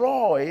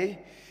destroy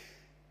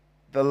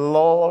the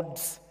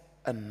Lord's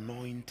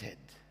anointed?"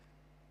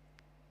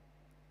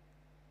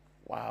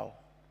 Wow.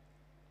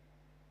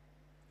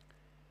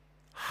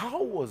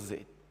 How was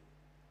it?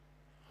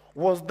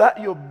 Was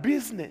that your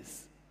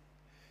business?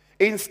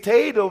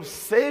 Instead of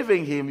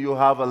saving him, you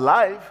have a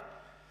life.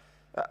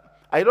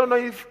 I don't know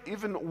if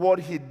even what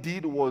he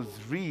did was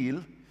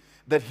real,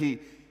 that he,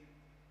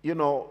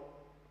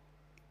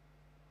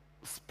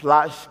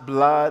 splashed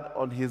blood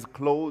on his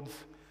clothes,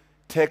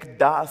 take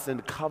dust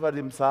and covered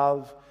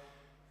himself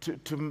to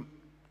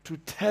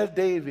tell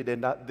David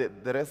and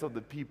the rest of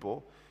the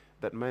people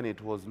that, man,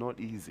 it was not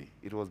easy.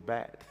 It was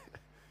bad.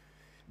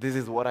 This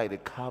is what I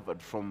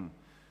recovered from,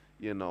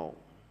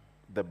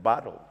 the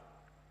battle.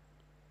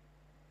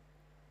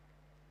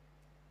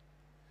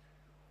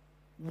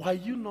 Were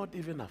you not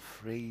even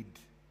afraid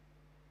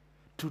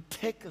to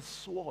take a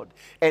sword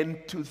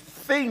and to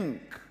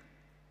think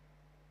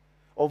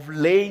of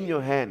laying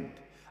your hand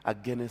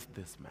against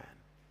this man?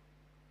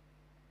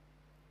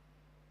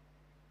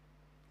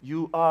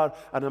 You are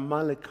an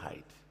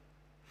Amalekite.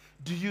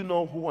 Do you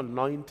know who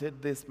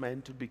anointed this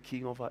man to be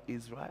king over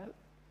Israel?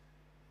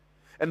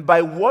 And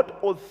by what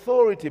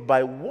authority,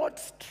 by what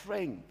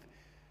strength?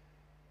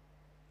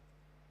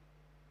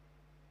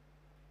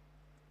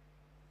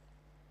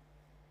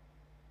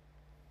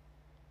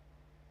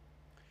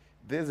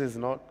 This is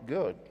not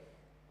good.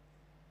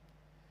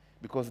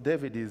 Because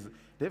David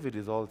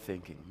is all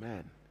thinking,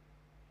 man,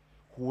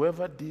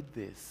 whoever did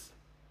this,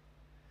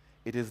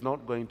 it is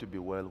not going to be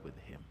well with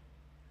him.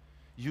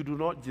 You do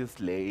not just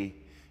lay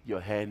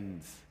your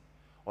hands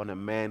on a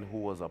man who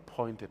was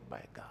appointed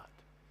by God.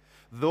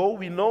 Though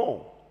we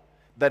know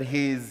that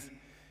he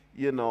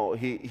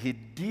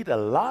did a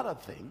lot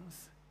of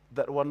things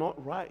that were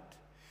not right,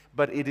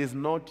 but it is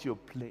not your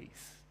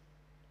place.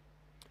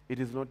 It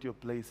is not your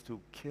place to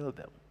kill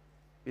them.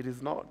 It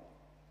is not.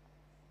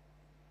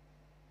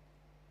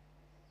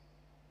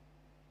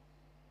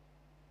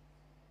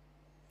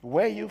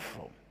 Where are you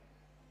from?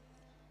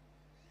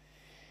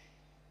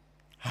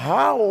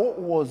 How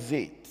was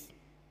it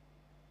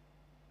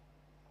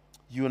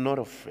you are not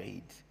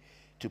afraid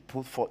to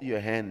put forth your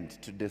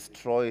hand to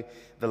destroy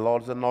the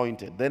Lord's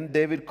anointed? Then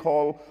David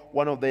called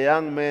one of the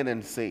young men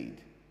and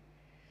said,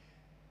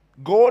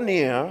 "Go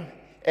near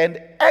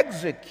and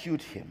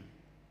execute him."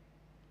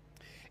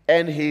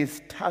 And he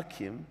struck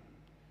him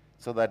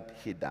so that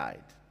he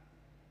died.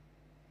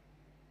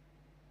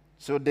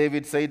 So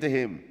David said to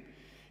him,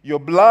 "Your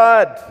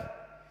blood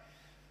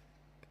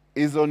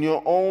is on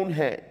your own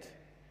head,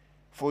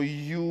 for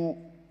your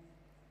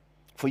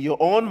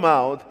own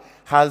mouth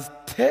has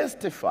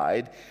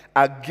testified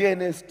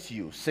against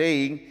you,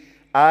 saying,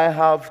 I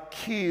have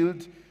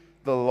killed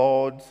the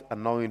Lord's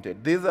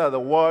anointed. These are the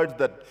words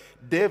that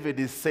David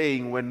is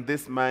saying when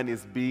this man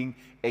is being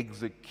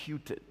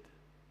executed.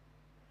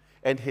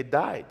 And he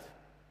died.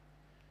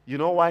 You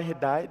know why he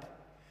died?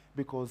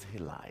 Because he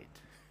lied.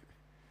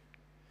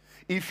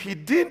 If he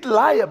didn't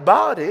lie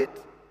about it,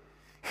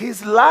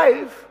 his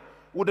life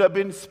would have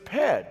been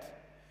spared.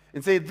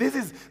 And say, this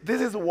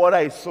is what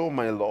I saw,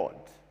 my Lord.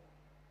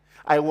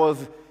 I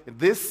was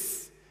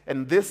this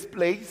and this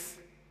place.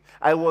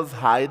 I was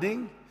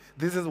hiding.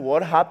 This is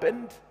what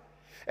happened.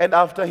 And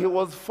after he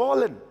was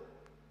fallen,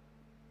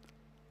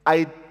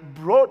 I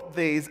brought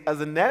this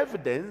as an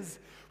evidence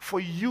for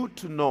you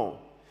to know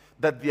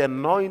that the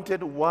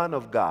anointed one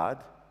of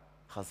God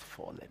has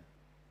fallen.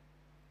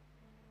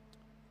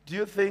 Do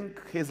you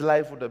think his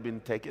life would have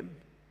been taken?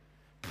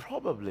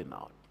 Probably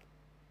not.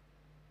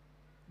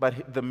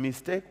 But the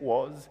mistake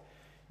was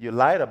you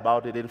lied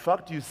about it. In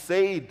fact, you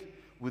said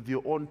with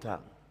your own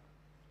tongue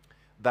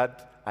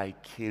that I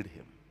killed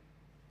him.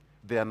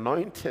 The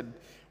anointed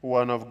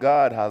one of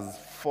God has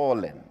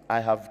fallen.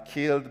 I have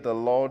killed the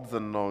Lord's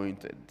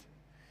anointed.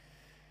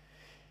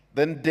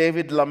 Then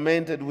David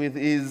lamented with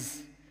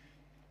this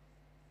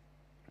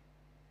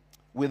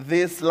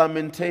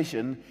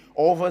lamentation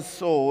over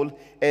Saul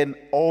and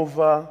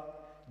over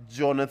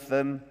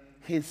Jonathan,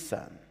 his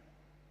son.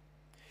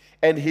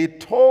 And he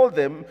told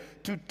them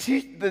to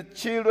teach the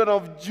children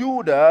of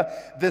Judah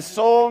the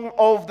song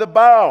of the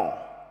bow.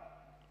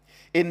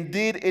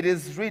 Indeed, it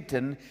is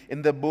written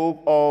in the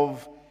book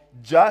of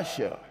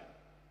Joshua.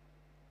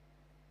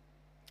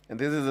 And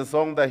this is a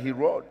song that he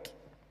wrote.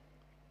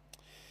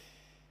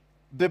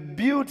 The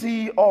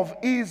beauty of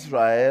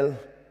Israel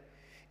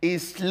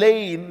is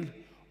slain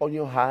on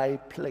your high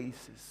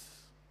places.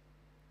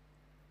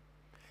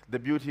 The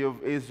beauty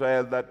of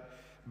Israel, that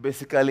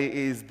basically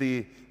is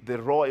the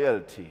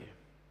royalty,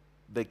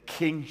 the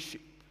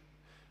kingship.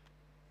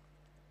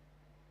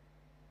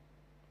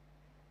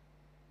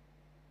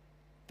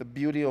 The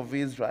beauty of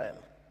Israel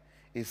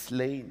is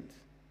slain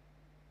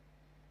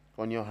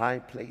on your high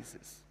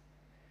places.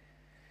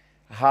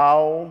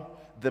 How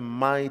the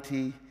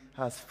mighty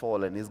has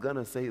fallen. He's going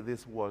to say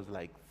this word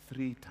like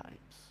 3 times.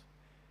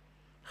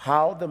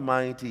 How the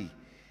mighty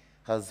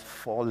has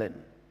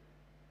fallen.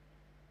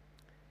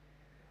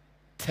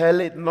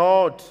 Tell it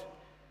not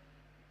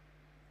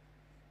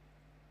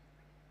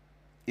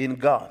in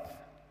Gath.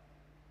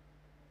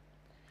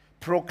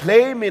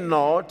 Proclaim it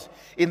not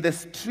in the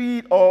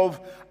street of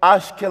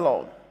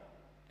Ashkelon,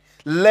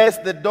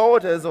 lest the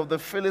daughters of the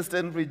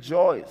Philistines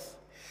rejoice,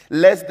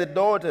 lest the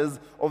daughters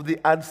of the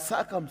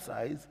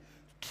uncircumcised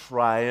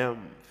triumph.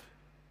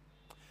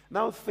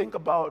 Now think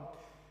about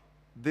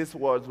these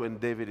words when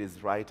David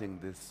is writing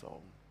this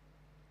song.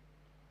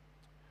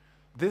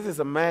 This is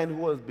a man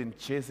who has been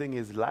chasing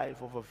his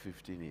life over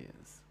 15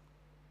 years.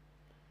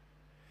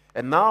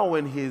 And now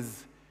when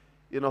he's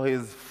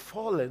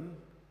fallen,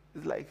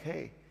 it's like,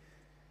 hey,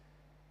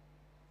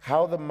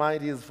 how the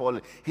mighty is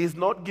fallen. He's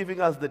not giving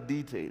us the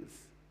details,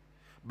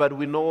 but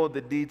we know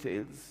the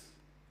details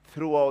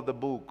throughout the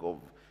book of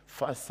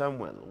 1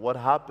 Samuel. What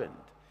happened?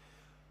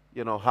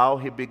 You know, how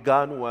he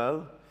began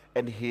well,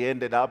 and he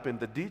ended up in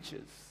the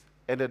ditches,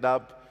 ended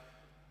up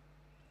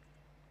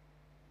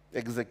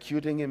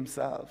executing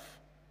himself.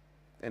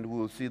 And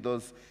we'll see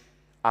those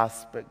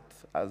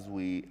aspects as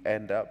we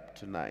end up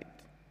tonight.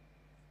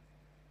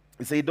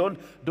 You say, don't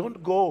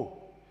go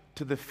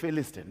to the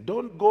Philistine.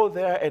 Don't go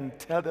there and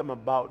tell them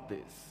about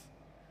this.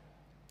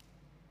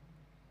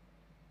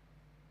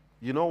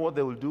 You know what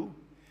they will do?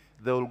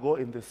 They will go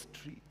in the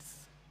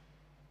streets.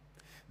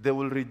 They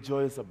will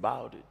rejoice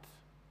about it.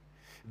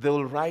 They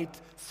will write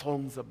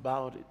songs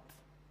about it.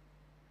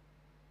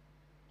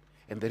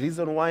 And the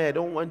reason why I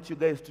don't want you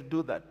guys to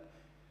do that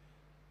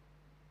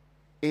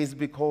is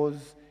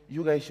because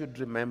you guys should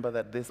remember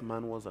that this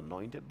man was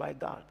anointed by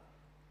God.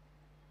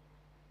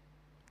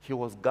 He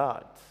was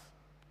God.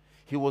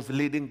 He was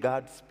leading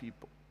God's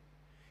people.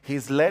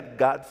 He's led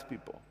God's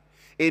people.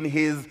 In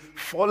his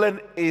fallen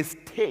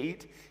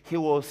estate, he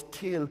was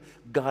still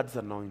God's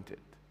anointed.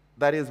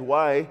 That is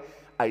why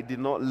I did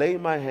not lay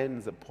my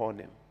hands upon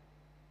him.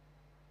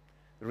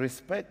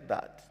 Respect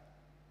that.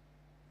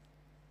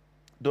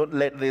 Don't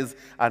let these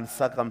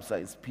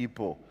uncircumcised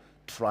people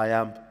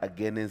triumph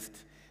against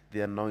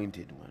the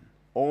anointed one.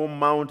 O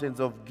mountains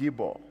of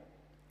Gibor,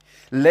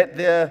 let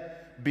there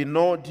be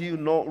no dew,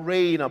 nor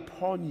rain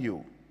upon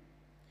you,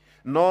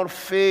 nor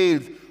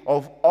fields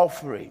of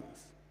offerings,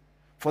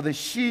 for the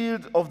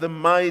shield of the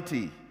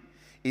mighty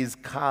is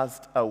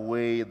cast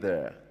away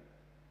there.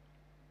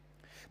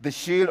 The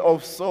shield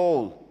of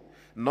Saul,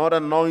 not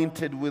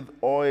anointed with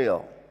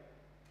oil,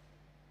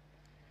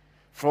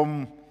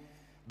 from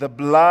the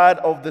blood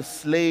of the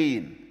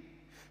slain,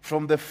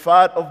 from the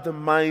fat of the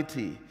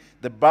mighty,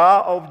 the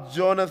bow of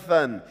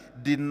Jonathan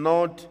did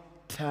not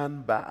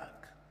turn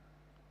back,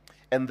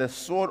 and the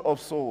sword of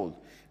Saul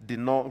did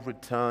not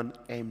return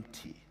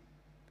empty.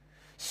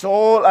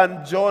 Saul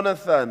and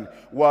Jonathan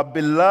were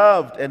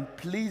beloved and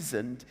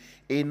pleasant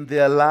in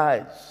their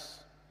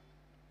lives,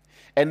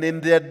 and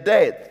in their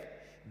death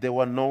they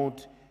were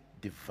not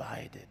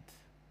divided.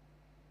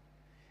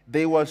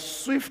 They were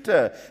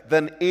swifter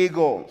than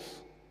eagles.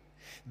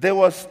 They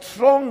were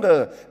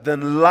stronger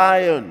than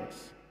lions.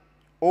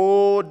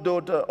 O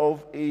daughter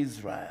of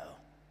Israel,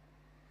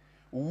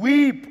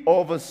 weep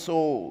over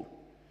Saul,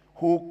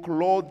 who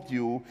clothed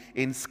you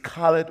in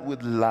scarlet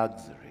with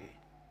luxury,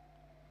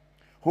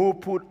 who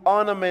put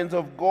ornaments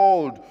of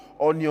gold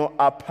on your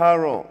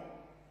apparel.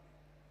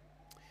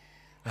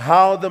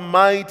 How the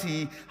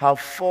mighty have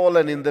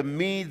fallen in the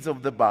midst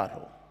of the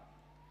battle.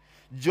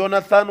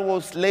 Jonathan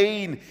was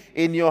slain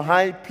in your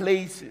high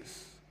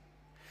places.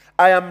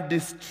 I am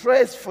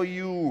distressed for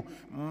you,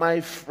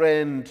 my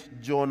friend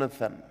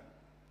Jonathan.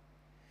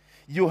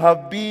 You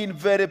have been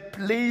very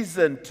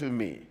pleasant to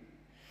me.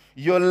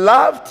 Your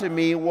love to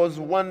me was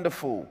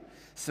wonderful,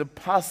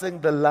 surpassing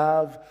the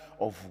love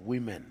of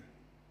women.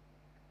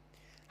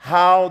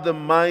 How the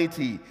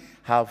mighty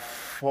have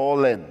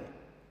fallen,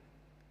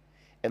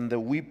 and the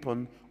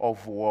weapon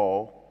of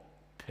war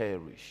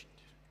perished.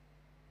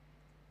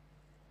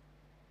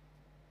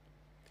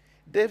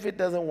 David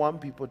doesn't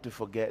want people to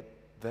forget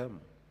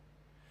them.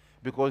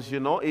 Because,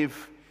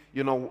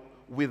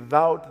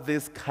 without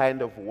this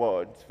kind of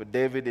words, for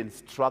David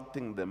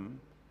instructing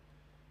them,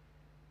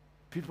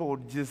 people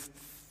would just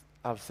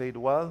have said,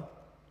 well,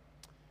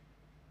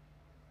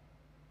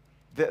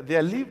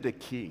 there lived a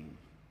king,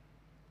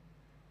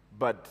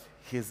 but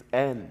his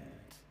end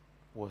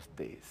was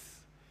this.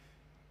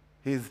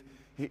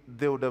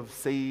 They would have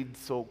said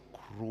so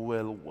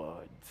cruel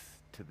words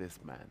to this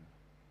man.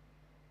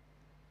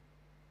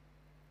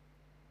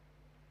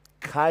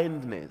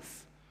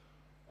 Kindness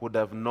would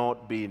have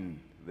not been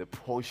the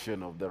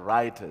portion of the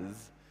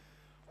writers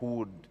who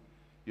would,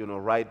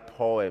 write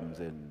poems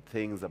and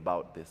things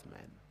about this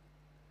man.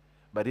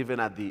 But even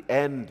at the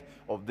end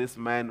of this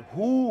man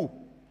who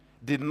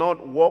did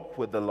not walk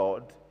with the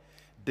Lord,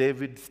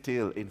 David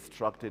still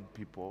instructed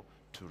people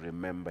to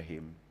remember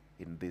him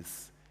in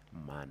this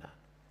manner.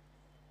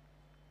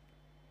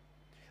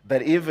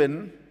 That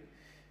even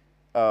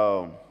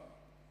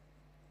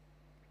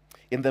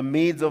in the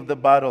midst of the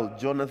battle,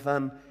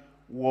 Jonathan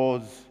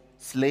was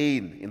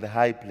slain in the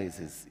high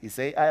places. He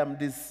said, I am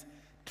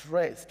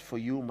distressed for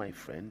you, my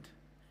friend,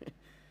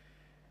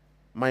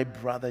 my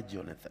brother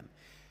Jonathan.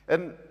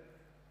 And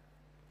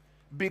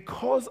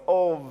because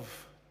of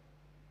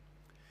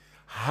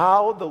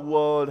how the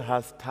world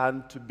has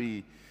turned to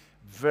be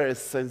very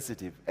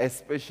sensitive,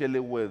 especially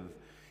with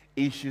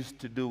issues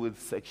to do with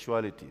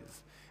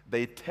sexualities,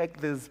 they take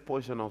this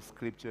portion of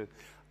scripture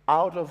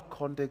out of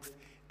context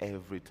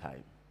every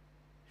time.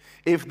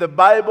 If the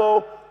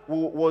Bible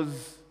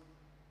was,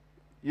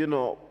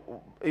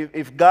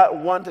 if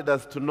God wanted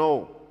us to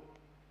know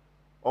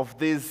of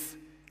this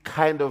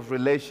kind of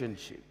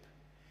relationship,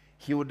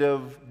 he would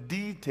have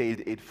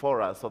detailed it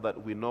for us so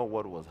that we know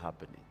what was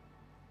happening.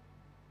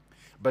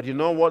 But you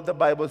know what the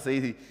Bible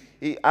says?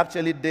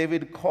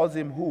 David calls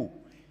him who?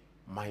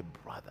 My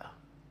brother.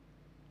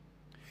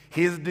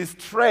 He's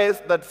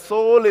distressed that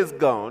Saul is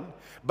gone,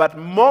 but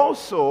more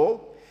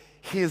so,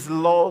 he's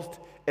lost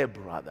a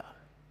brother.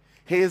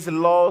 He's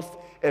lost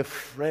a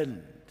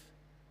friend.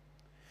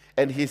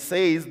 And he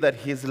says that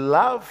his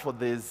love for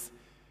this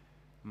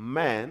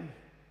man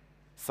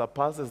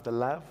surpasses the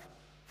love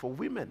for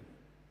women,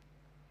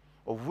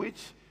 of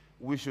which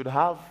we should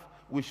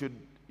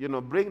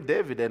bring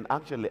David and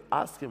actually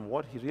ask him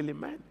what he really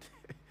meant.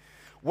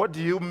 What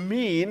do you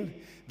mean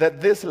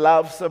that this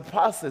love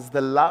surpasses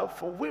the love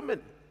for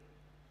women?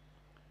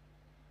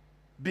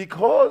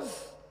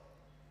 Because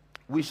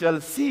we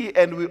shall see,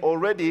 and we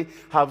already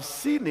have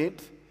seen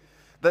it,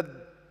 that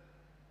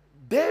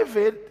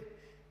David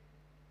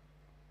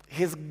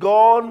has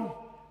gone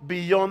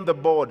beyond the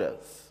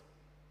borders.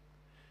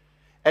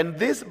 And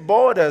these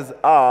borders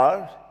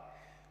are,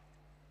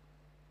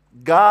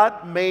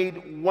 God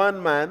made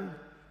one man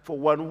for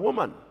one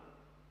woman.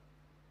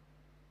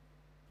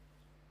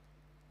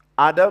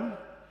 Adam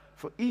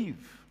for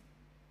Eve.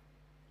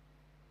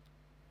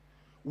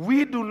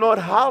 We do not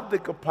have the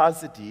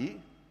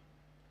capacity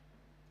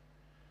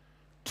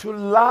to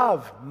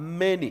love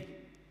many.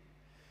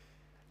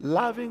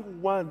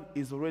 Loving one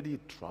is already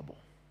trouble.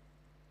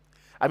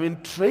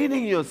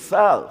 Training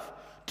yourself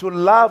to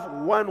love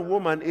one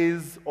woman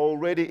is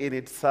already in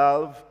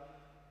itself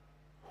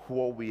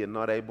what we are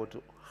not able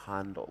to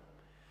handle.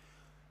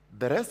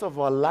 The rest of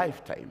our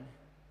lifetime,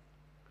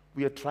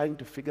 we are trying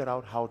to figure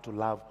out how to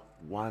love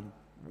one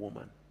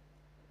woman.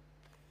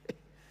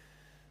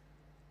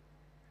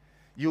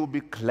 You'll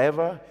be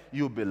clever,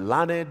 you'll be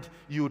learned,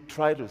 you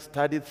try to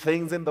study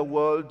things in the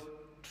world.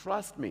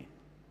 Trust me.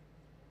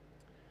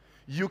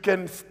 You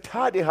can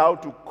study how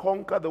to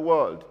conquer the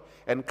world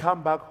and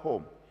come back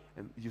home,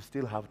 and you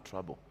still have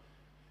trouble.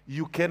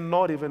 You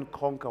cannot even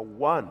conquer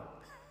one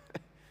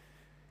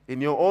in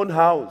your own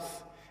house,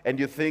 and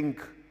you think,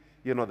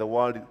 the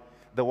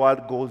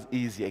world goes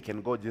easy. I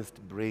can go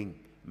just bring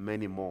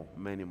many more.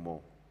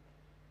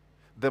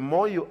 The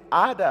more you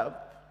add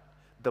up,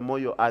 the more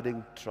you're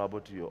adding trouble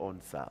to your own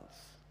selves.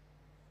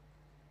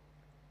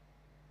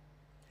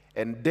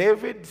 And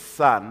David's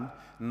son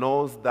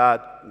knows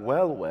that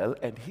well,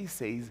 and he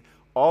says,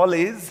 All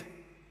is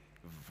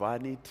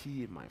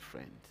vanity, my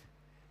friend.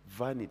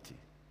 Vanity.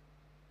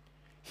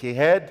 He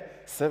had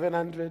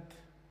 700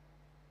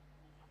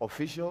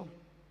 official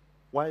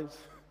wives,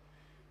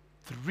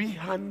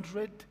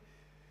 300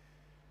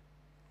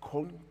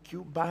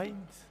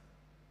 concubines.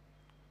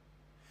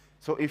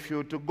 So if you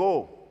were to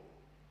go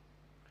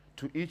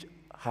to each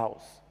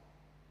house,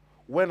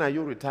 when are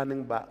you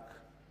returning back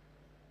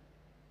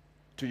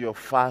to your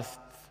first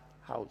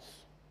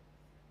house?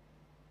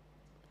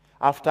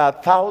 After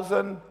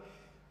 1,000,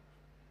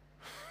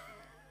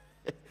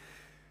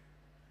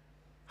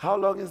 how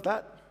long is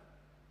that?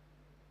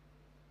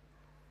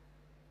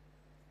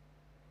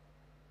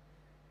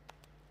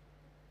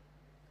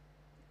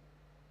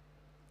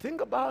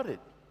 Think about it.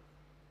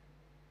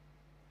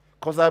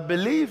 Because I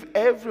believe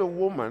every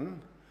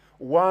woman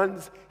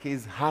wants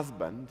his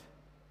husband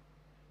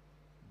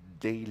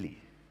daily.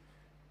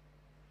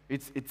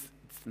 It's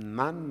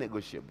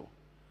non-negotiable.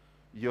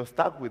 You're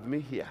stuck with me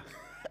here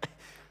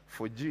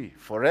for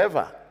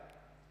forever.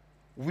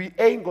 We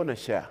ain't gonna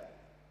share.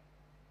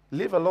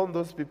 Leave alone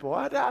those people.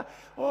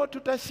 Oh,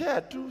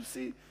 tutashare tu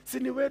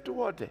siniwe tu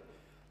wote.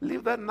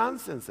 Leave that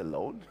nonsense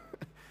alone.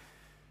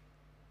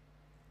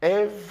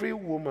 Every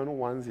woman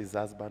wants his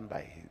husband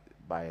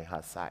by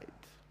her side.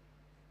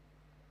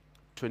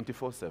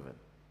 24/7.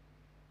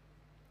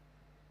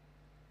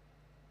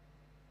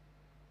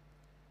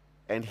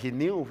 And he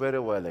knew very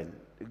well, and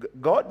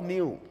God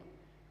knew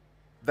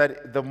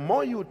that the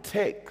more you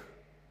take,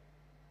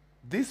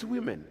 these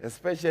women,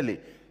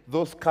 especially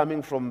those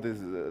coming from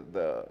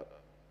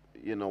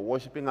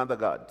worshiping other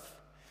gods,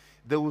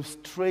 they will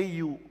stray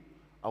you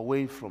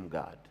away from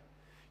God.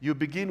 You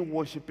begin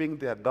worshiping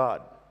their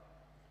God.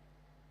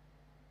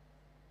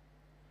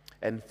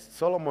 And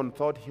Solomon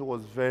thought he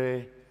was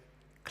very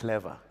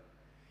clever.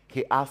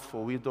 He asked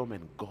for wisdom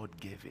and God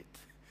gave it.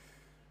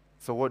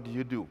 So what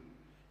do?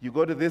 You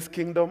go to this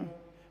kingdom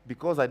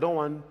because I don't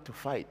want to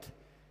fight.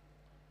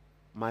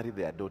 Marry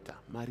their daughter,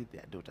 marry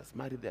their daughters,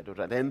 marry their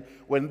daughter. Then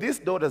when these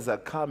daughters are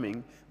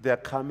coming, they are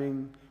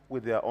coming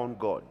with their own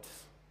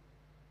gods.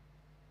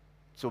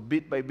 So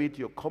bit by bit,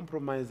 you're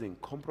compromising,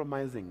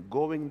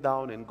 going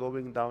down and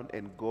going down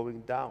and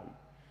going down.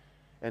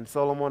 And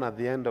Solomon, at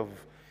the end of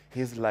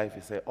his life,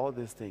 he said, all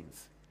these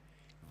things,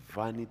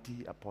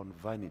 vanity upon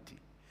vanity.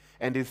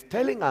 And he's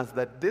telling us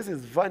that this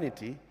is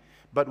vanity,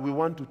 but we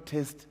want to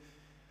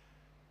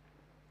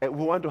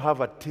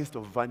have a taste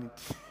of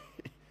vanity.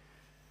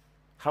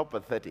 How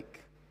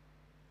pathetic.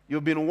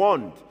 You've been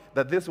warned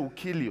that this will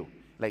kill you.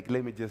 Like,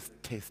 let me just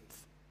taste.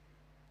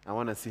 I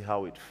want to see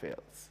how it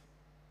feels.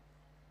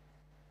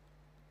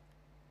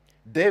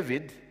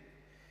 David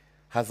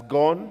has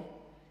gone.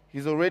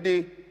 He's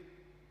already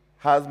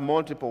has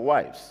multiple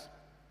wives.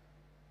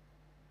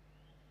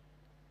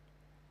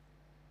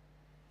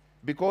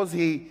 Because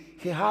he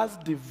has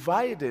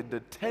divided the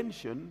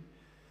tension.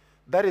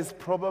 That is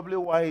probably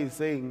why he's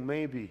saying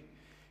maybe,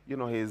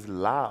 his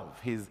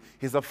love, his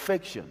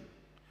affection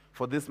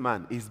for this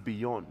man is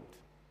beyond.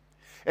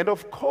 And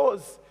of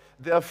course,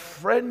 their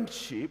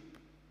friendship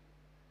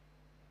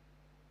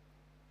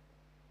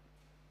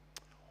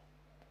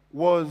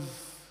was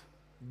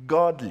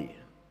godly.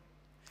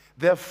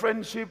 Their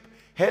friendship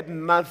had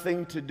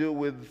nothing to do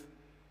with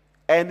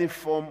any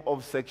form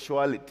of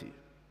sexuality.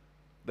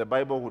 The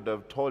Bible would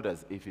have told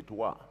us if it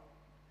were.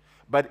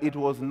 But it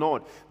was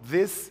not.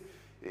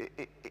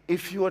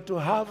 If you were to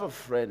have a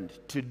friend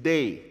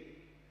today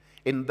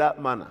in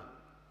that manner,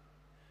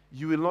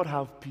 you will not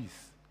have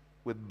peace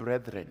with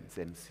brethren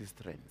and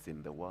sisters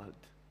in the world.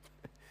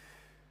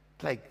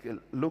 Like,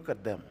 look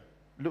at them.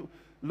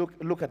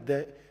 Look at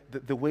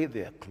the way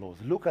they are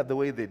clothed. Look at the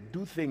way they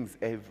do things.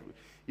 They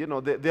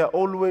are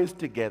always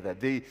together.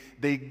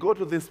 They go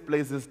to these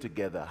places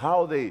together.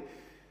 How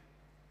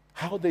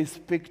they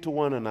speak to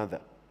one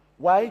another.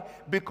 Why?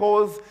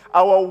 Because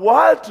our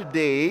world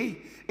today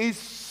is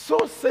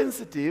so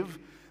sensitive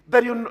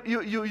that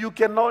you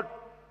cannot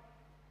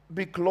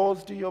be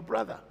close to your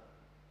brother.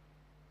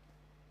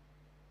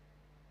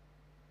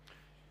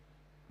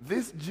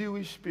 These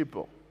Jewish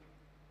people,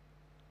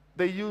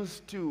 they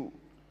used to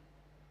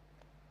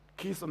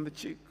kiss on the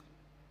cheek.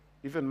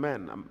 Even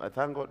men. I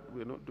thank God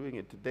we're not doing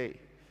it today.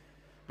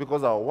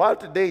 Because our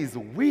world today is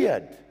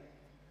weird.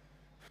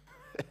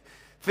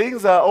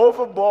 Things are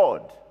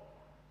overboard.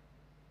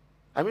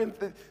 I mean,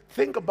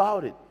 think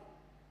about it.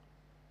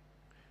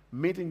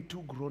 Meeting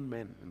two grown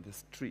men in the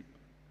street.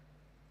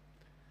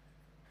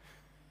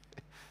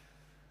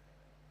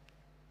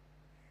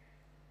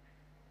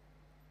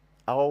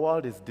 Our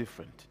world is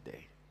different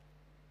today.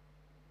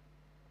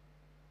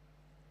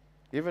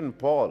 Even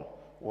Paul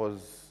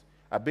was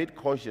a bit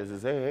cautious. He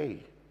said,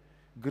 hey,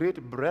 great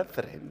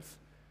brethren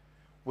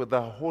with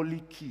a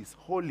holy kiss.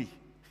 Holy.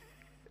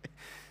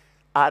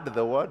 Add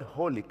the word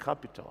holy,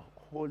 capital,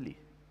 holy.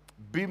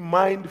 Be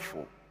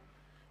mindful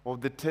of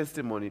the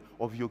testimony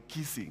of your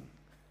kissing.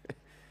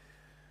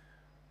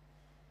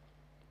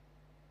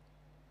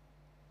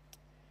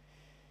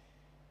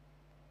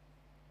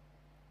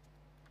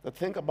 But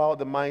think about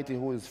the mighty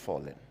who is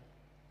fallen.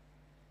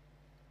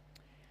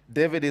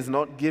 David is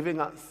not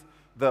giving us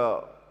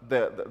the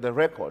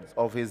records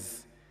of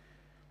his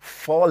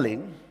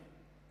falling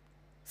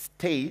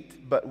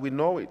state, but we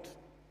know it.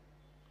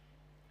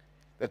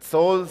 That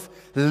Saul's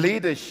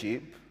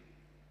leadership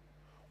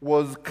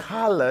was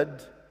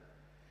colored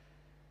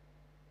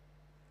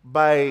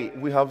by,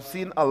 we have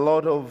seen a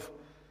lot of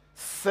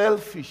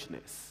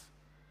selfishness,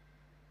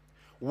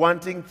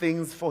 wanting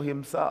things for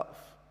himself.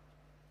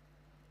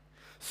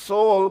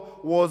 Saul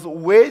was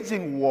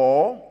waging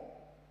war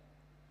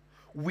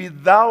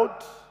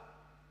without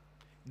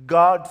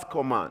God's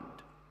command.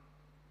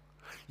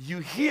 You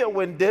hear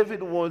when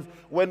David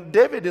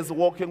is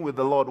walking with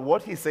the Lord,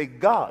 what he said,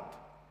 God,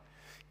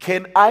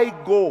 can I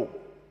go?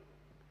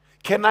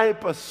 Can I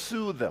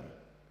pursue them?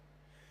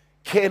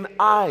 Can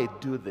I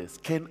do this?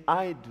 Can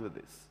I do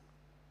this?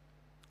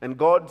 And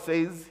God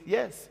says,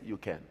 yes, you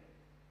can.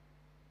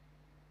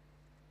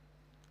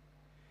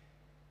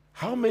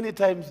 How many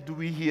times do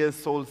we hear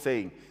Saul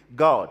saying,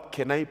 God,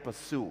 can I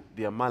pursue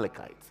the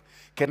Amalekites?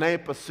 Can I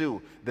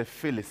pursue the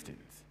Philistines?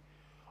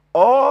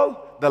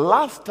 The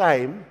last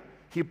time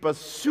he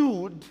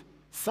pursued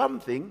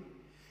something,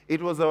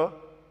 it was a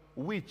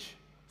witch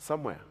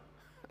somewhere.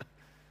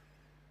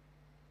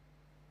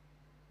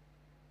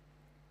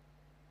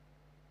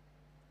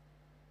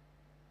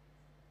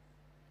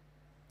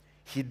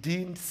 He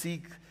didn't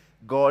seek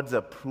God's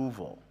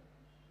approval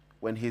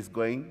when he's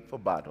going for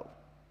battle.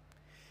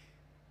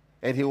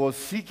 And he was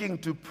seeking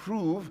to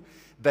prove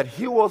that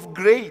he was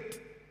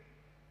great.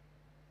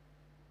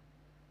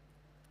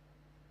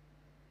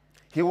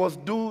 He was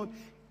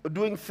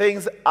doing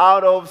things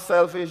out of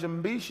selfish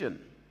ambition,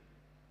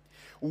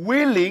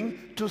 willing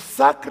to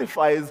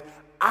sacrifice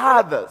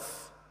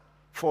others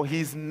for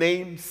his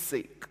name's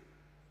sake.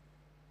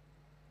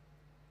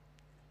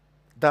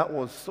 That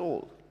was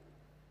Saul.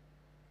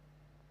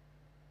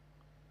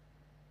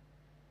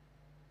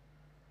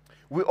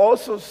 We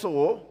also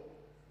saw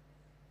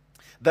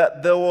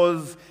that there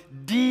was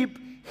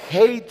deep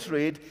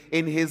hatred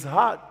in his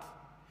heart.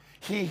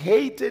 He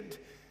hated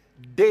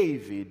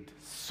David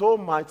so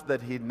much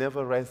that he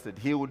never rested.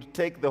 He would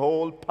take the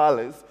whole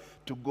palace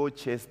to go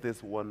chase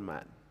this one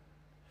man.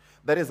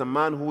 That is a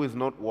man who is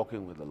not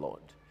walking with the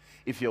Lord.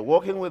 If you're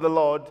walking with the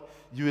Lord,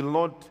 you will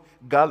not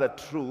gather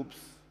troops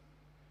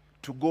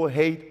to go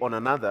hate on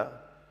another,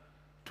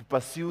 to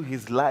pursue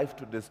his life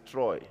to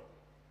destroy.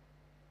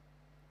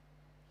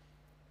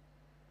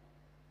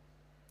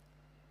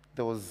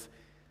 There was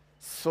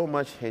so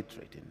much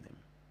hatred in him.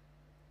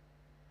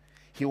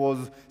 He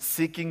was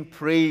seeking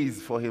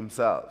praise for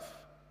himself.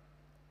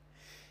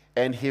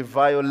 And he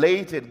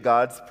violated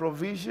God's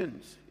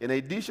provisions. In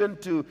addition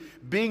to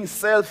being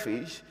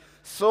selfish,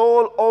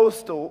 Saul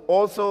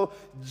also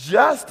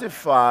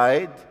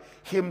justified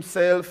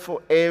himself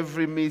for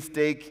every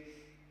mistake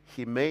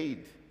he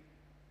made.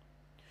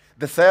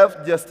 The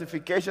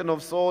self-justification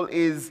of Saul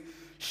is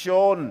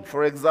shown,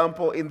 for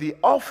example, in the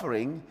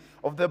offering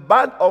of the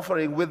burnt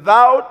offering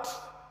without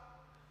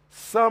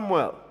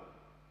Samuel.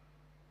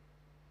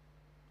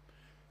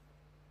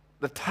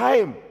 The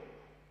time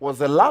was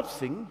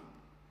elapsing.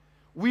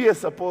 We are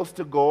supposed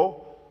to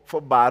go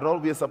for battle.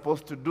 We are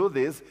supposed to do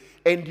this.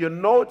 And you're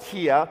not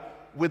here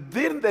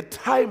within the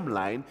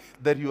timeline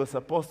that you are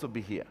supposed to be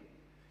here.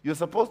 You're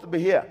supposed to be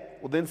here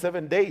within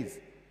 7 days.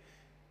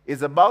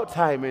 It's about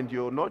time and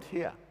you're not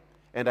here.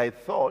 And I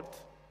thought,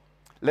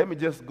 let me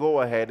just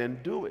go ahead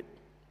and do it.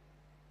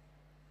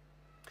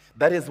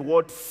 That is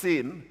what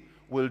sin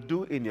will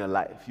do in your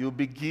life. You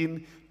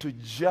begin to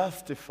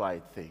justify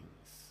things.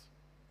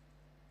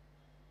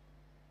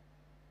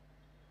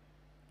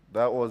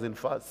 That was in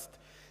 1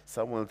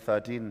 Samuel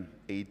 13,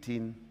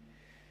 18,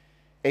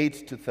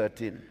 8 to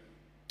 13.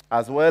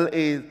 As well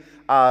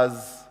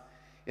as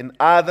in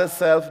other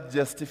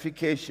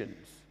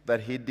self-justifications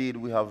that he did,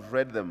 we have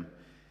read them.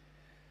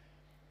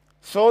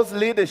 Saul's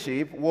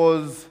leadership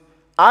was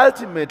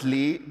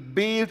ultimately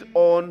built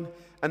on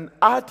an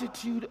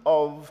attitude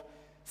of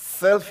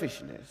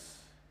selfishness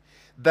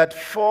that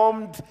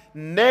formed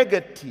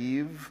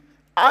negative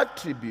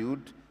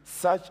attributes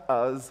such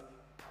as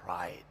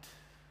pride.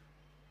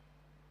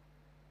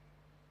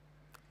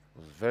 He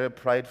was a very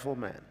prideful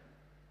man.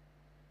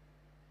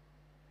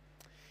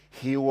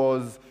 He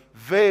was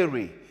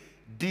very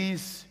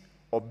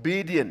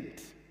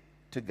disobedient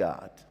to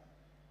God.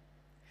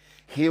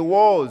 He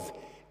was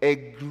a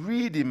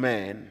greedy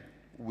man.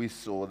 We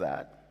saw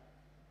that.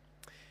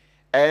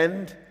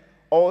 And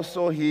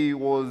also he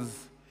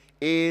was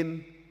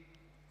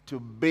into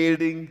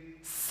building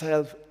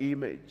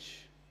self-image.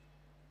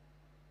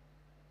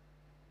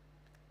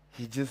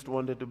 He just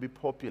wanted to be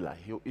popular.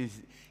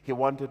 He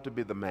wanted to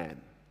be the man.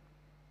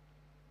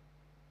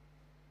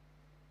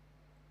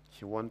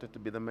 He wanted to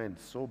be the man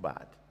so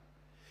bad.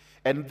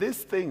 And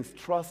these things,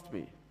 trust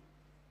me,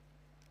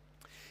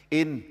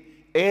 in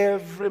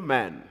every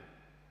man,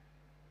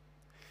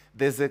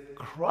 there's a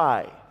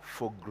cry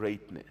for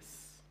greatness.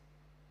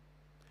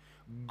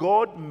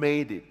 God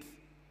made it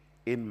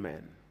in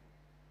men.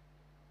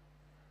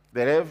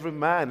 That every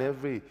man,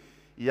 every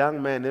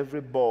young man, every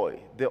boy,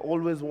 they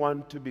always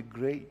want to be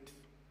great.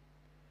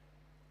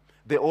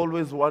 They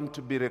always want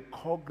to be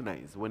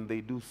recognized when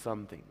they do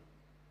something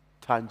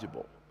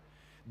tangible.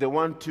 They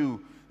want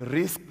to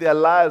risk their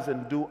lives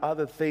and do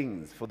other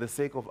things for the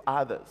sake of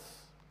others.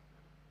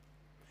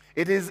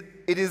 It is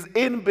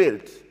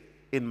inbuilt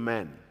in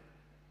men.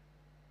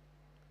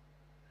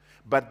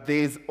 But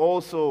there is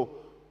also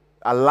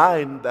a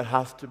line that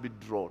has to be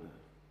drawn.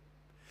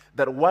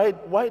 That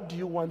why do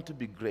you want to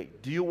be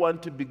great? Do you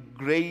want to be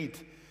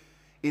great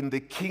in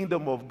the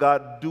kingdom of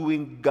God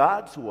doing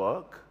God's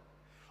work?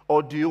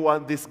 Or do you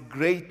want this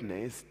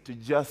greatness to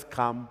just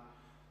come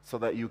so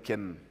that you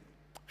can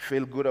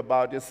feel good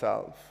about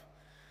yourself?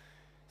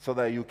 So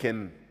that you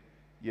can,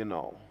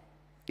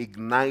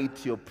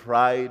 ignite your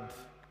pride,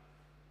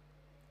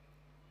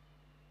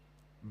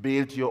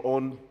 build your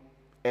own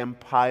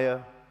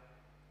empire,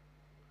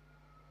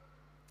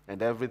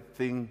 and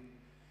everything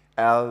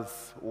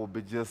else will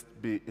just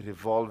be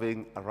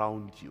revolving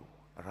around you.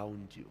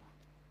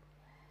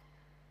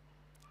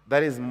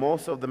 That is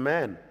most of the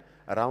men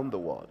around the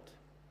world.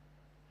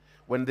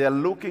 When they are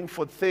looking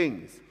for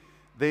things,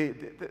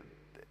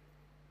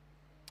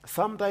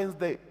 sometimes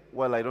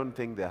I don't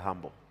think they're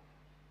humble.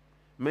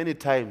 Many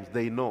times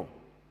they know.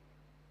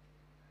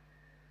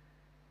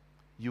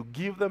 You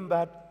give them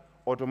that,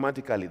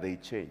 automatically they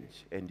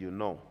change, and you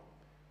know.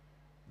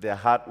 Their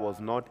heart was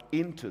not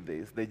into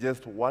this. They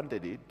just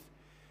wanted it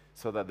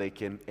so that they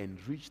can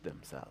enrich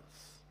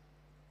themselves.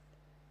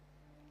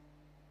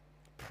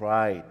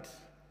 Pride.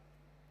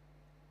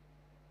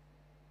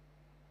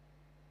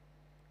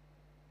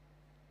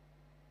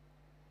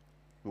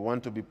 We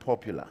want to be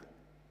popular.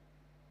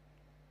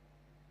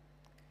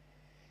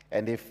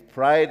 And if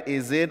pride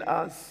is in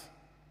us,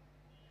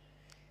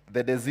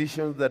 the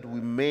decisions that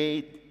we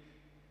made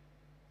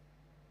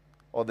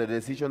or the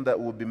decision that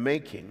we'll be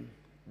making,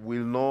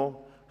 we'll know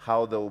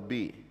how they'll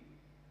be.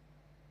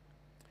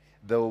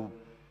 There will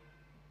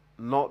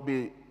not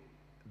be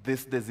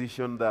this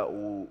decision that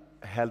will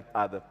help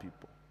other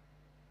people.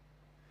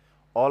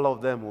 All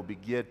of them will be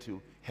geared to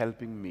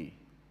helping me.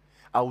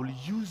 I will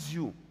use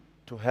you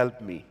to help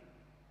me.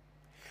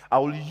 I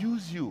will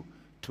use you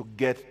to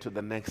get to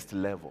the next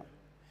level.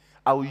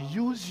 I will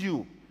use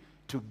you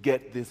to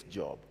get this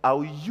job. I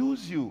will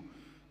use you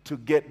to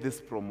get this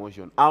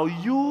promotion. I'll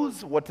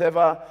use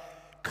whatever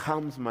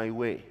comes my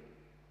way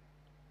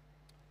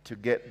to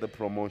get the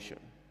promotion,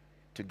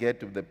 to get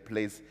to the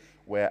place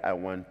where I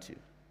want to.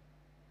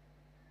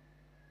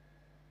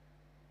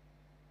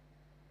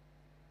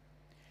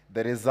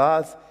 The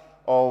results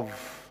of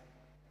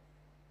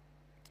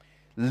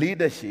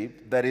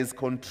leadership that is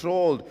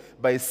controlled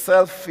by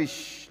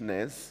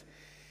selfishness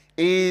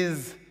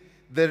is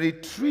the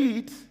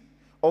retreat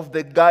of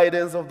the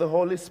guidance of the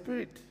Holy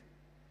Spirit.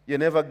 You're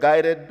never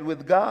guided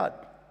with God.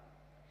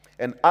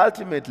 And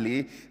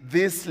ultimately,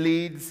 this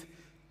leads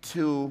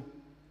to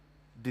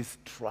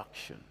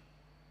destruction.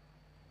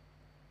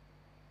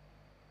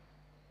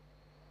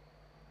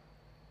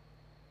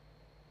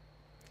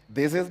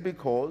 This is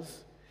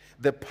because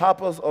the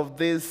purpose of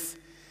this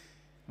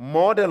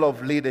model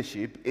of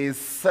leadership is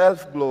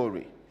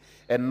self-glory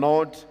and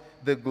not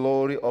the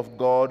glory of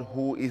God,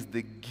 who is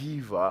the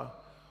giver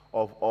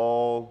of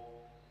all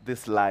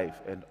this life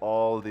and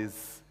all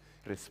this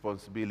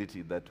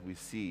responsibility that we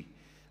see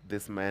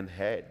this man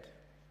had.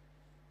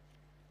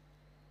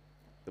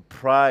 The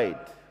pride,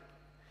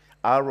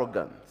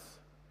 arrogance,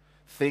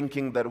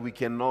 thinking that we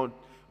can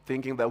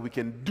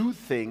do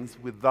things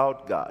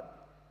without God.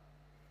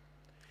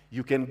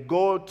 You can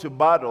go to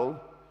battle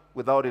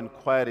without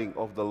inquiring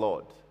of the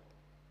Lord.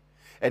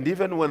 And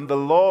even when the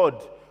Lord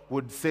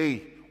would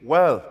say,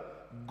 well,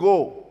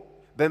 go,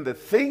 then the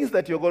things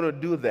that you're going to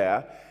do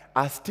there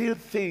are still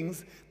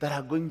things that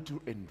are going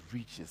to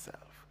enrich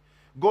yourself.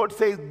 God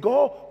says,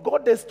 go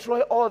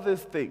destroy all these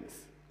things.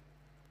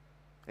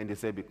 And they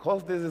say,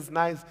 because this is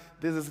nice,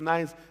 this is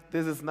nice,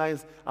 this is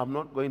nice, I'm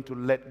not going to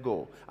let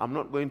go. I'm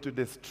not going to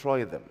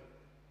destroy them.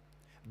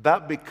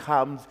 That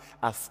becomes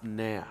a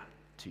snare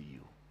to you.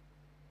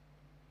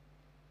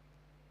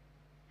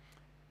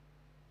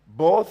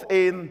 Both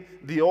in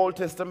the Old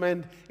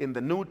Testament, in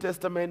the New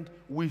Testament,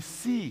 we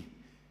see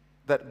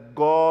that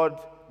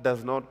God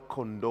does not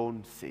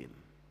condone sin.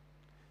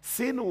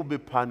 Sin will be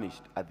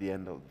punished at the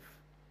end of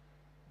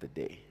the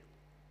day.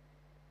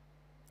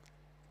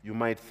 You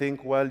might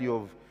think, well,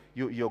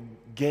 you're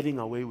getting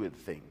away with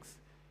things.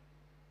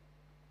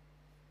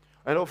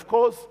 And of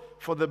course,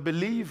 for the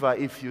believer,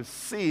 if you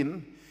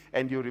sin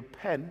and you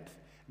repent,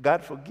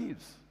 God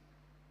forgives.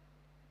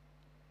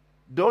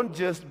 Don't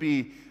just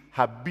be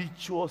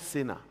habitual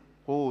sinner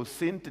who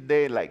sin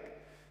today like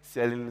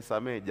Same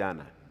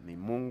jana ni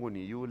Mungu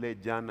ni yule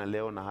jana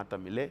leo na hata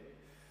milele.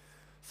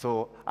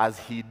 So as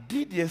he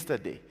did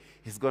yesterday,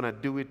 he's going to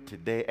do it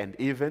today and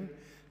even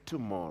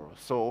tomorrow.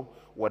 So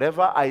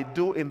whatever I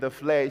do in the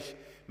flesh,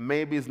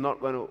 maybe it's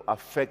not going to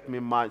affect me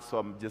much, so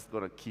I'm just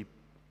going to keep,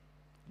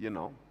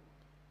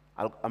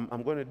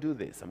 I'm going to do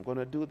this, I'm going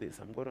to do this,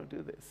 I'm going to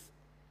do this.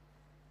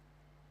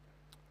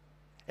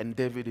 And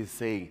David is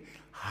saying,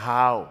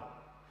 how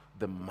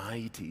the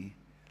mighty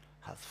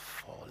has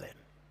fallen.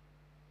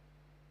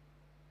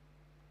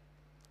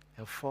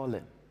 have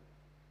fallen.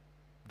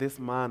 This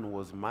man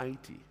was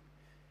mighty.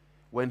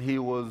 When he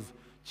was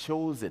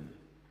chosen,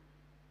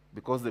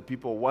 because the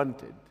people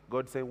wanted,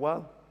 God said,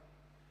 well,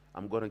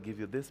 I'm going to give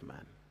you this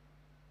man.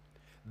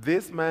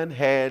 This man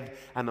had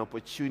an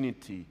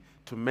opportunity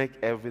to make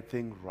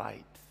everything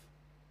right,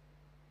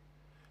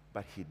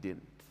 but he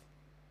didn't.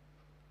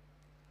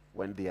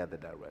 Went the other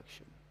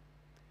direction.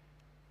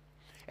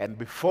 And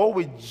before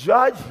we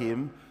judge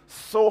him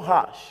so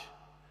harsh,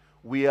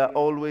 we are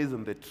always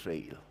on the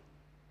trail.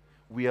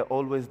 We are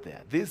always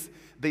there.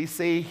 They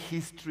say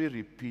history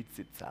repeats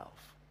itself.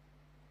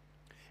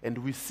 And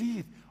we see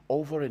it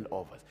over and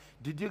over.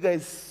 Did you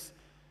guys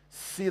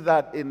see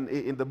that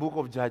in the book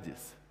of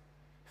Judges?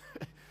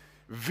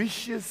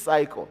 Vicious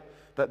cycle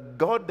that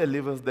God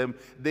delivers them.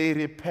 They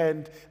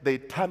repent, they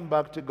turn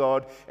back to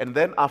God, and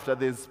then after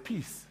there's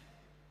peace,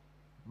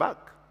 back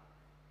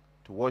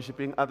to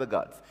worshiping other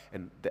gods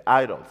and the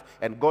idols.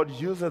 And God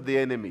uses the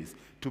enemies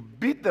to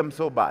beat them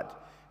so bad.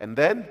 And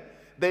then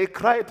they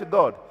cry to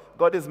God.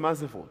 God is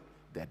merciful.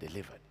 They are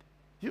delivered.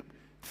 You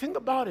think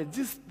about it,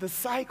 just the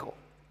cycle.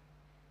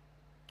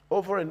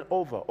 Over and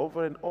over,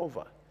 over and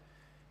over.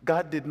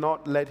 God did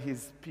not let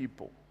his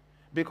people,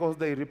 because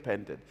they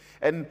repented.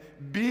 And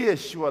be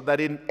assured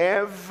that in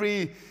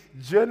every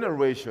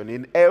generation,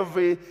 in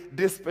every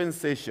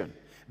dispensation,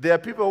 there are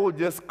people who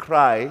just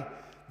cry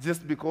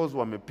just because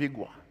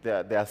wamepigwa.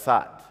 They are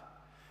sad.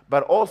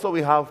 But also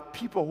we have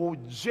people who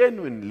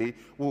genuinely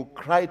will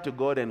cry to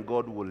God and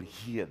God will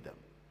hear them.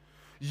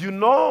 You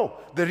know,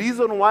 the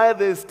reason why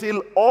there's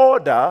still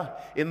order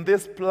in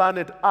this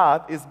planet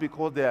Earth is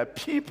because there are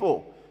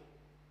people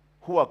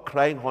who are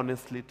crying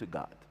honestly to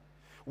God.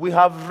 We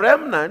have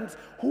remnants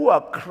who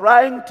are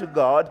crying to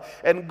God,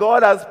 and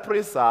God has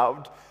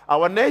preserved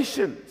our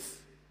nations.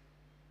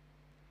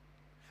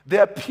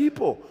 There are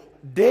people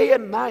day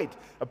and night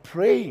are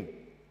praying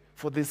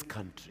for this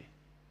country.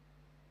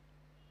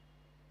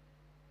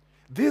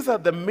 These are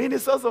the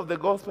ministers of the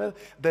gospel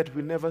that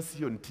we never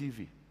see on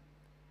TV.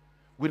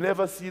 We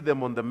never see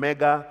them on the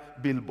mega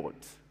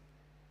billboards.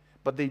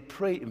 But they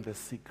pray in the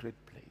secret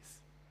place.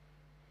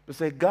 They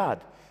say,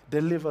 God,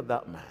 deliver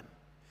that man.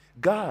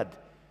 God,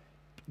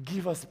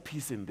 give us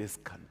peace in this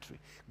country.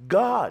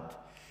 God,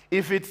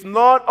 if it's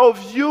not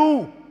of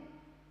you,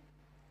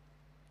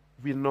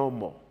 we know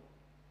more.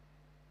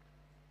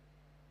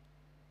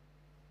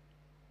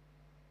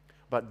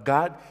 But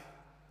God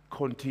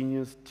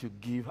continues to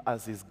give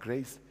us his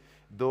grace,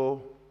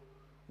 though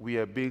we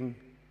are being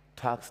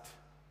taxed.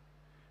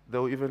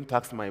 They'll even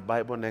tax my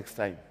Bible next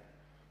time.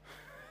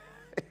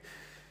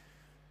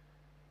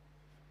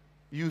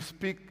 You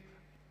speak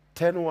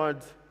 10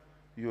 words,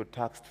 you're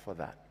taxed for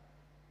that.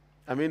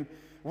 I mean,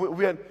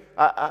 we are,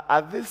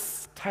 at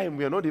this time,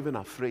 we are not even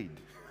afraid.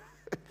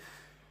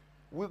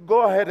 We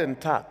go ahead and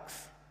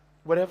tax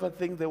whatever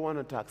thing they want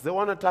to tax. They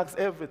want to tax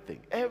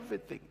everything,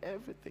 everything,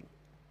 everything.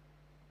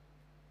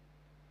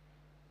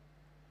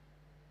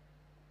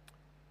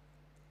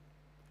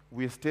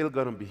 We're still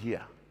going to be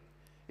here.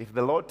 If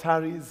the Lord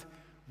tarries,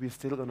 we're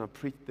still going to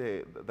preach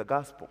the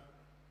gospel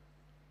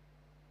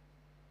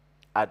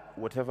at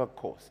whatever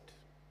cost.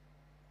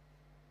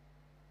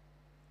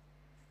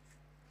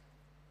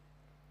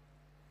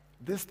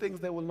 These things,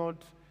 they will not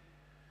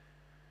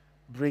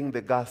bring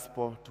the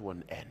gospel to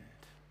an end.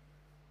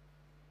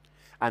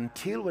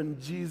 Until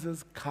when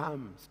Jesus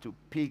comes to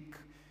pick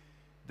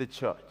the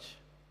church.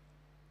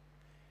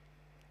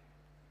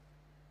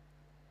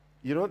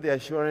 You know the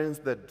assurance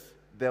that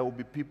there will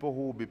be people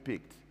who will be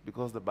picked,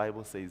 because the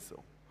Bible says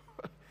so.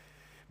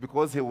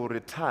 Because he will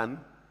return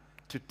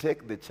to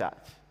take the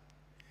church.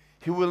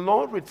 He will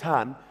not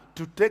return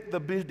to take the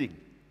building.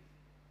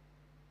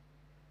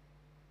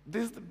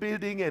 This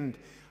building and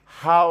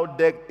how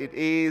decked it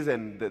is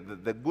and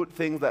the good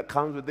things that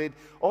comes with it,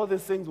 all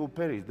these things will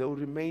perish. They will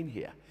remain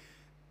here.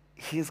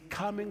 He's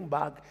coming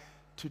back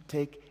to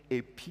take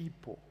a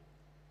people.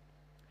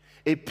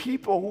 A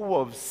people who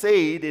have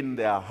said in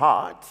their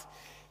hearts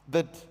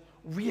that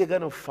we are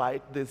going to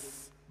fight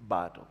this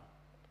battle.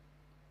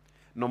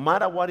 No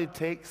matter what it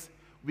takes,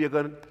 we are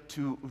going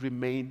to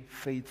remain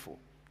faithful.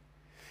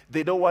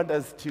 They don't want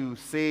us to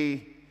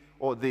say,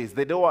 oh, this.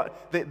 They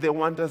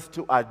want us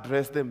to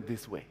address them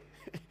this way.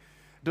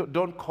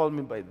 Don't call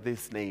me by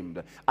this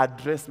name.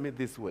 Address me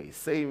this way.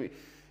 Say,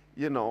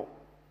 you know,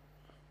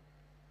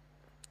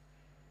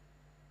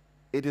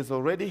 it is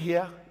already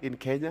here in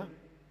Kenya.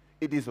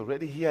 It is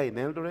already here in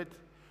Eldoret.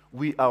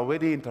 We are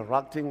already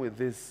interacting with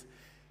these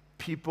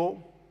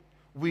people.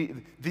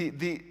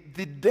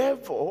 The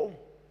devil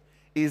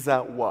is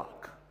at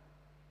work.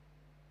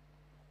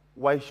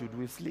 Why should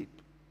we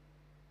sleep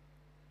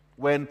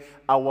when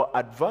our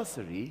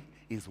adversary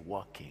is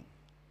working?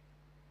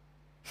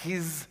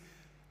 He's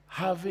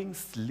having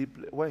sleep.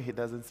 Well, he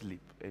doesn't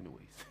sleep anyways.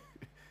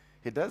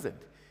 He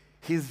doesn't.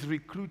 He's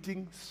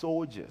recruiting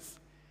soldiers,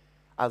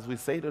 as we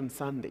said on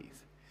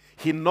Sundays.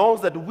 He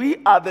knows that we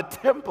are the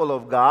temple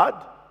of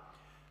God.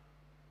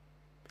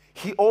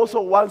 He also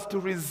wants to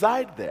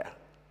reside there.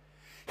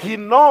 He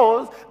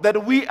knows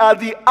that we are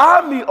the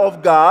army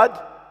of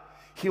God.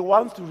 he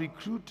wants to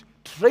recruit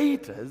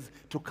traitors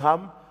to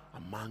come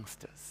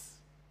amongst us.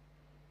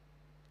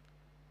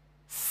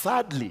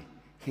 Sadly,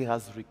 he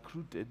has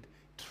recruited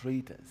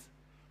traitors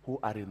who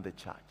are in the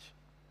church.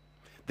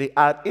 They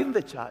are in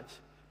the church,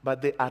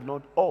 but they are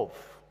not of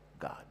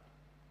God.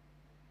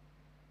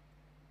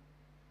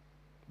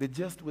 They're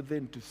just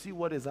within to see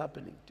what is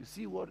happening,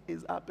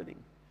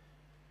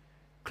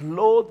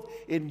 Clothed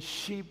in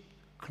sheep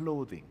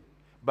clothing,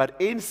 but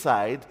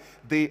inside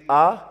they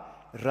are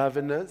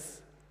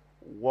ravenous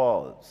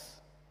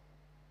wolves.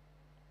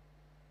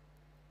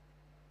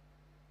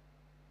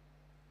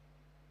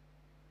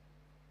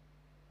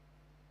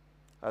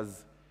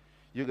 As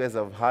you guys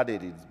have heard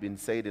it, it's been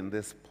said in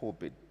this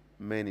pulpit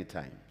many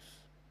times,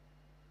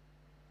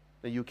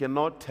 that you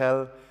cannot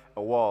tell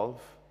a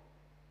wolf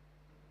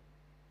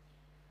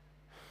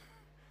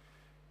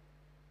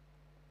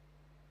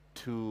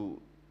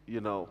to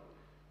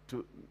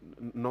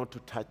not to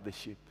touch the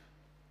sheep.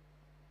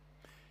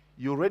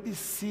 You're already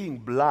seeing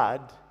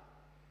blood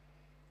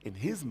in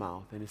his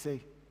mouth, and you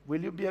say,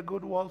 will you be a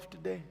good wolf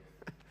today?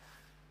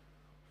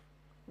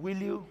 Will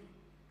you?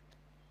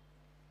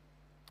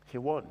 He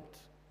won't.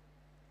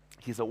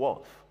 He's a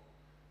wolf.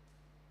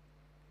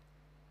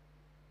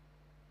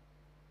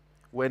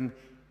 When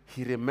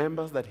he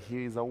remembers that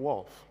he is a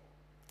wolf,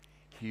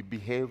 he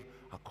behaves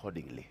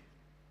accordingly.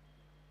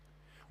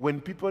 When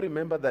people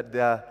remember that they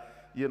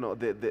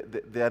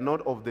are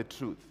not of the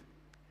truth,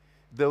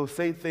 they'll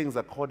say things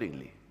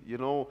accordingly.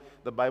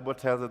 The Bible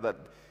tells us that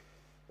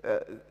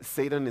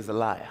Satan is a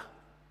liar.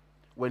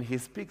 When he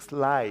speaks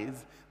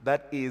lies,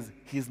 that is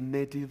his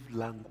native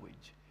language.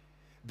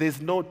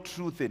 There's no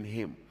truth in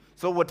him.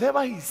 So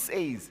whatever he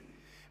says,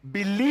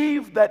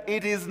 believe that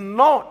it is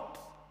not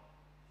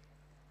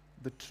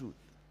the truth.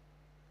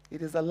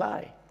 It is a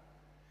lie.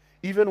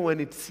 Even when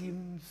it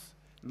seems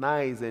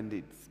nice and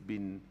it's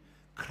been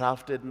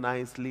crafted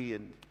nicely,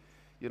 and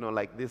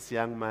like this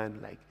young man,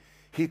 like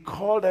he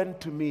called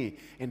unto me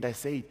and I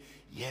said,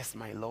 yes,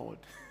 my Lord.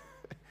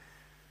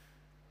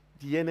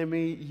 The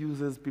enemy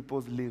uses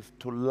people's lips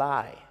to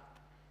lie.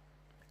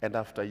 And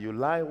after you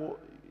lie,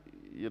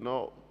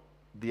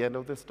 the end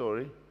of the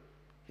story,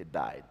 he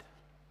died.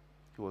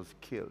 He was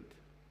killed.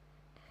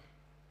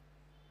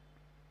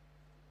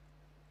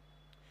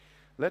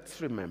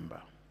 Let's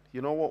remember,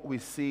 what we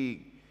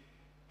see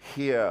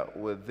here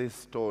with this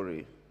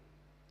story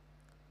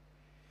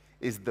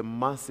is the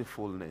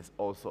mercifulness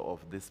also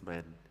of this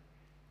man,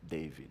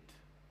 David.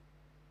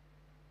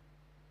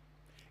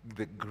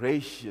 The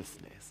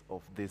graciousness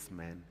of this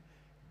man,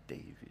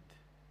 David.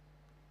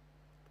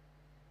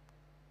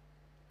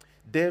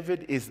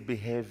 David is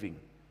behaving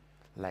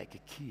like a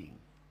king.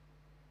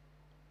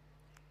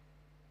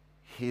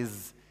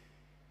 He's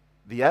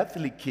the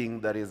earthly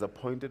king that is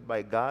appointed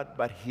by God,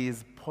 but he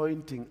is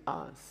pointing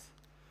us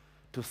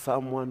to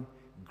someone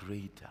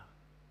greater.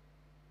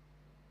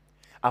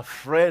 A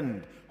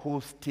friend who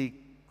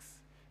sticks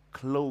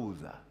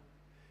closer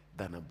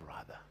than a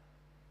brother.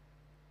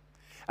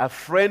 A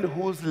friend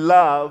whose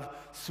love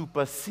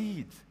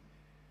supersedes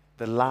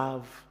the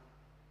love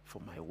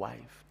for my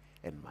wife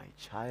and my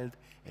child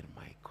and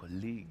my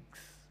colleagues.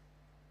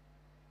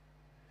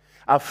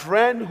 A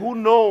friend who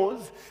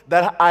knows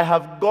that I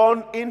have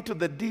gone into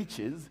the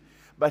ditches,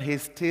 but he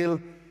still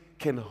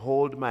can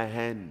hold my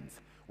hands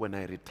when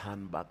I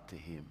return back to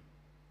him.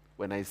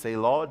 When I say,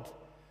 Lord,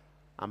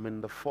 I'm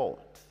in the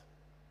fault.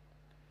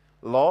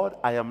 Lord,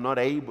 I am not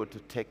able to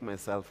take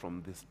myself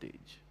from this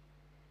stage.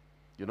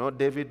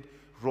 David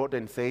wrote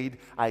and said,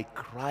 I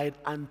cried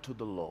unto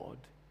the Lord,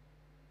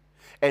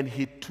 and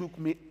he took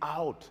me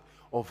out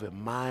of a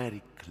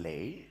miry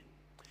clay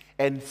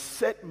and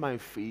set my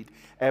feet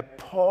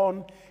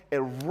upon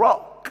a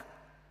rock,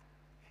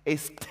 a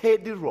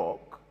steady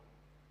rock,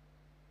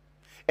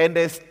 and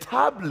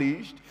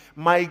established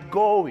my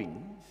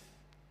goings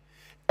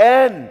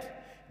and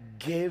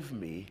gave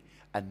me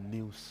a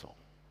new song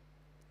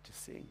to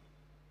sing.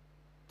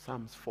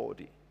 Psalms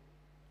 40.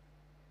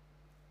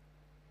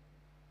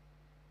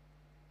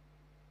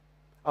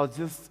 I was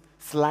just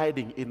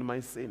sliding in my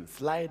sin,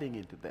 sliding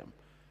into them.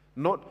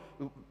 Not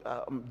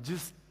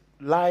just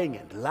lying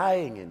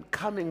and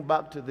coming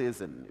back to this,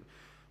 and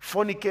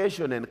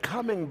fornication and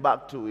coming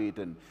back to it,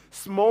 and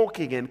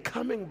smoking and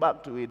coming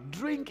back to it,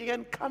 drinking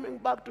and coming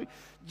back to it,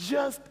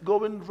 just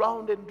going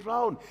round and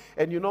round.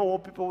 And you know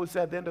what people will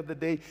say at the end of the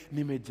day?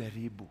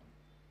 Nimejaribu.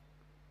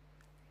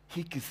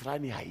 Hii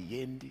kisrani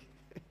haiendi.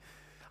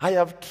 I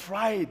have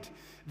tried.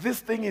 This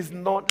thing is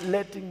not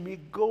letting me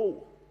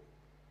go.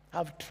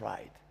 I've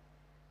tried.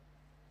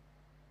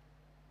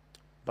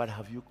 But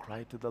have you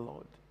cried to the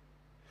Lord?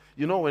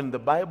 When the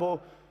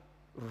Bible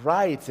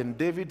writes and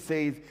David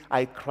says,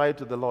 I cried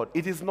to the Lord,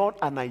 it is not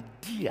an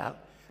idea.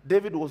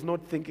 David was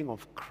not thinking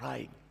of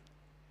crying.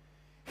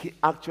 He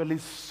actually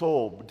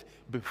sobbed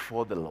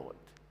before the Lord.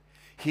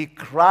 He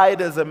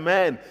cried as a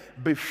man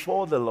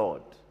before the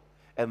Lord,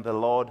 and the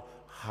Lord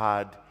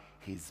heard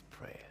his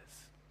prayers.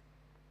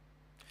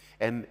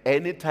 And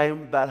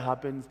anytime that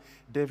happens,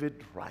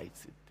 David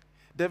writes it.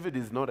 David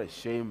is not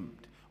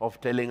ashamed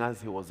of telling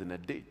us he was in a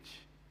ditch.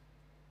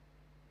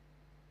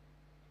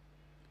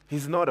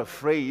 He's not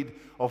afraid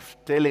of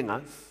telling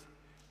us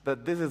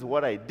that this is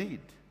what I did.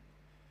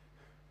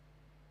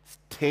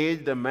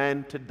 Staged a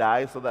man to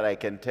die so that I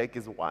can take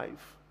his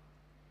wife.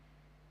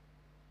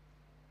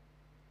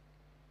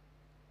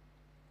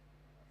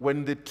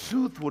 When the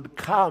truth would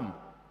come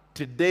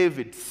to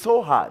David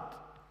so hard,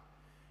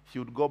 he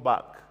would go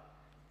back,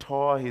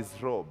 tore his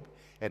robe,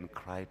 and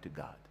cry to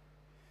God.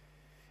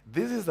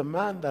 This is a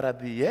man that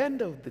at the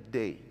end of the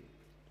day,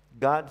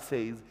 God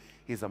says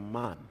he's a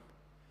man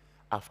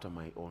after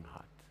my own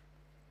heart.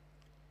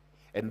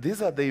 And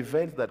these are the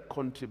events that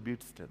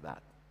contributes to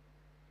that.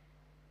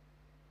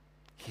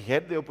 He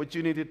had the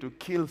opportunity to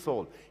kill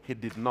Saul. He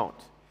did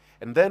not.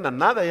 And then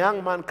another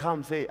young man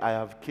comes and say, I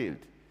have killed.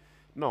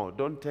 No,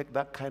 don't take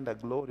that kind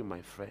of glory,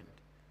 my friend.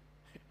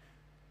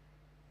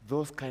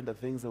 Those kind of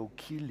things will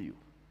kill you.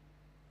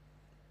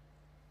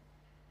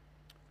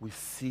 We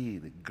see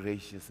the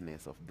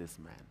graciousness of this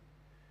man.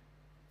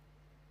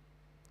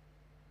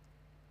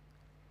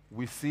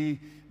 We see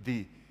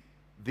the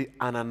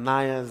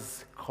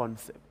Ananias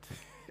concept.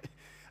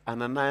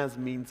 Ananias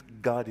means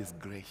God is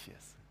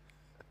gracious.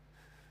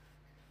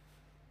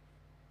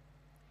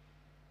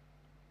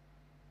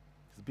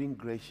 He's being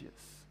gracious.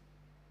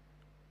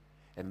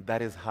 And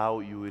that is how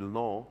you will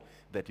know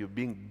that you're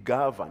being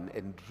governed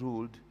and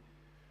ruled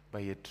by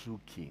a true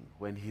king,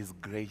 when he's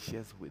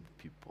gracious with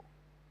people,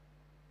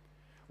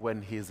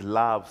 when his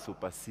love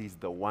supersedes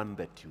the one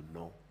that you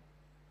know.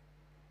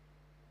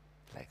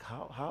 Like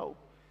how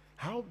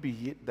be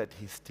it that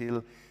he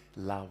still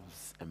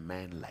loves a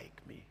man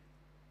like me?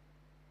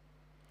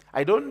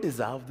 I don't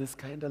deserve this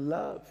kind of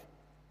love.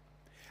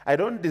 I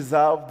don't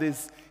deserve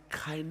this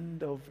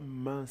kind of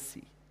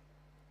mercy.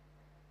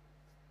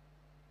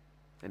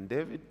 And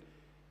David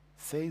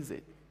says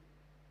it.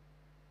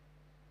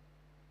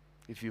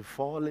 If you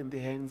fall in the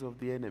hands of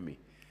the enemy,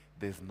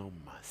 there's no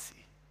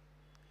mercy.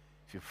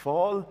 If you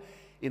fall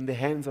in the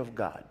hands of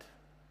God,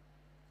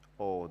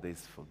 oh,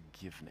 there's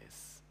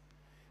forgiveness.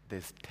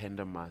 There's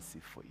tender mercy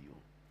for you.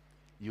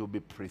 You'll be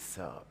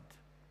preserved.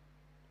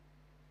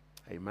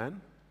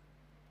 Amen?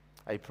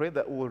 I pray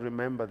that we'll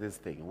remember this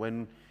thing.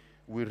 When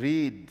we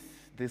read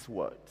these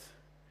words,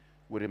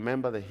 we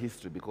remember the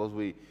history, because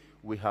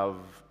we have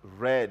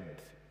read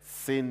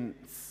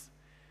since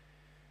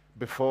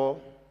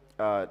before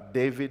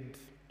David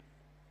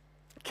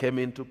came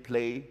into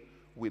play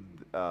with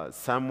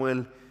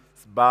Samuel's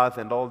birth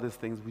and all these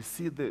things. We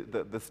see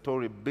the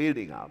story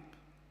building up.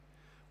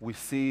 We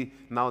see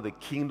now the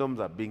kingdoms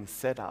are being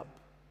set up.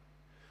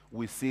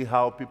 We see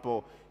how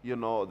people,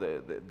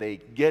 they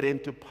get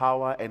into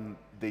power and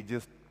they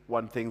just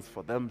want things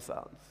for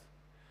themselves.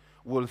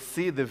 We'll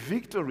see the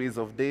victories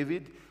of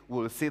David.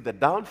 We'll see the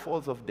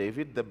downfalls of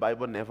David. The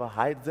Bible never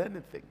hides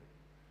anything.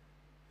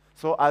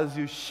 So as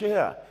you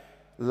share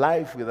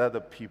life with other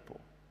people,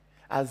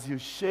 as you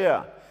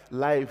share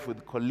life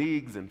with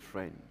colleagues and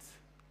friends,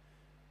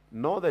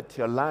 know that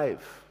your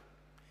life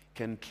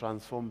can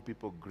transform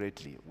people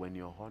greatly when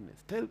you're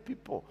honest. Tell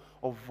people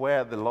of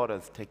where the Lord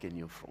has taken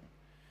you from.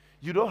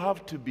 You don't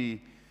have to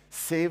be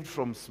saved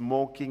from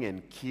smoking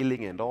and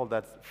killing and all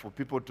that for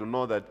people to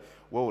know that,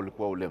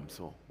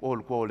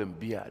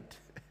 beard.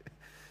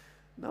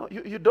 No,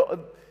 you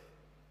don't.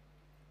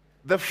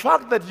 The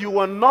fact that you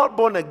were not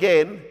born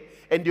again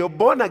and you're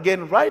born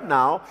again right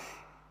now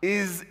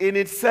is in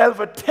itself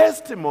a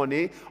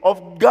testimony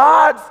of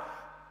God's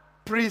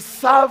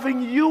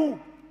preserving you.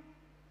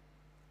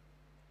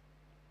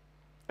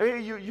 I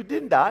mean, you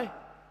didn't die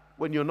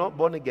when you're not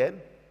born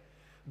again,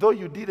 though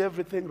you did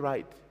everything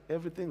right.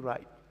 Everything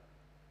right.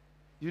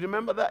 You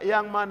remember that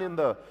young man in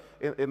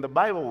the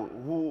Bible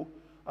who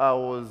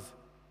was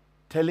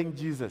telling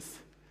Jesus,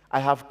 I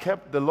have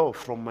kept the law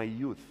from my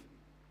youth.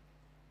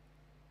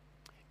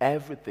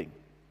 Everything.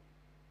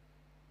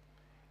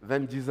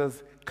 Then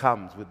Jesus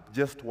comes with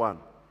just one.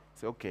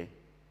 Say, okay,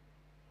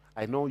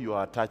 I know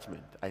your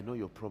attachment. I know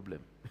your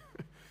problem.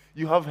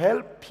 You have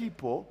helped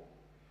people,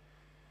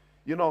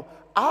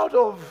 out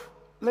of,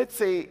 let's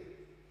say,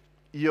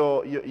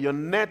 your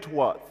net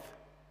worth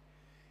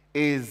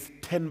is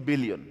 10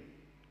 billion.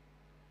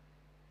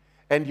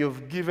 And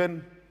you've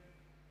given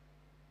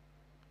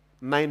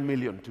 9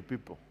 million to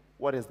people.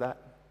 What is that?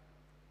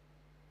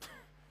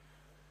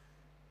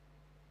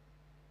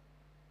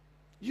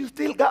 You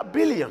still got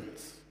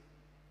billions.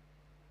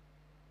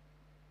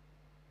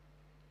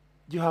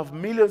 You have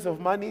millions of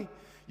money.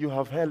 You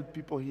have helped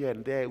people here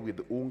and there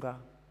with hunger.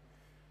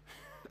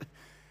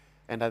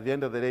 And at the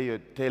end of the day, you're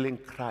telling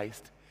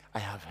Christ, I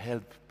have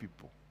helped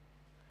people.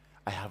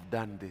 I have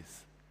done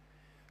this.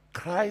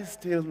 Christ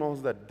still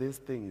knows that this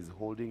thing is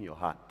holding your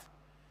heart.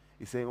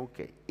 He's saying,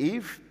 okay,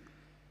 if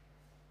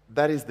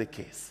that is the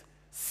case,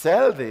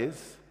 sell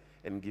this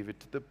and give it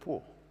to the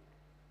poor.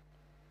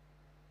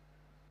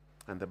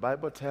 And the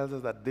Bible tells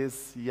us that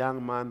this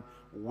young man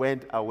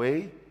went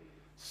away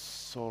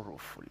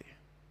sorrowfully.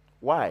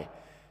 Why?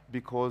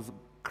 Because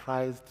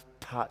Christ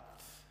touched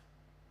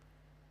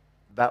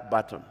that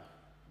button.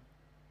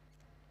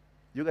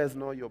 You guys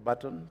know your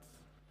buttons?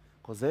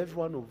 Because every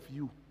one of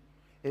you,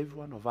 every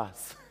one of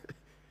us,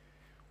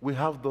 We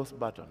have those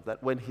buttons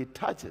that when he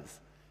touches,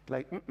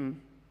 like,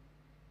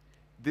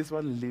 this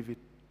one, leave it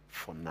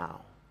for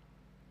now.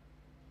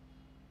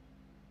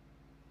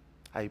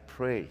 I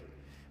pray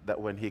that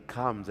when he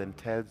comes and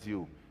tells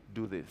you,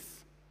 do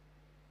this,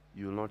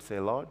 you will not say,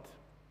 Lord,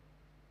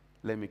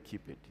 let me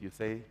keep it. You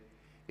say,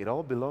 it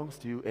all belongs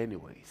to you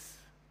anyways.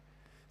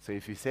 So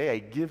if you say, I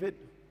give it,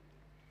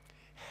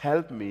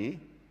 help me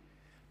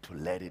to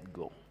let it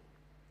go.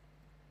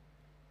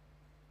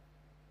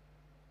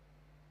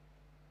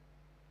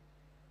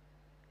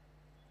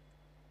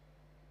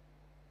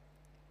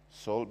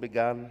 Saul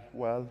began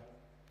well,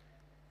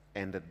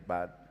 ended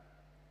bad,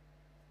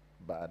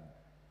 bad,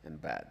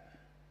 and bad.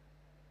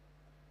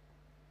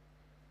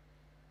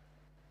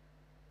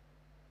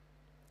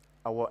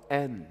 Our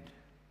end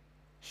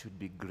should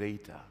be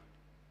greater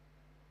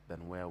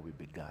than where we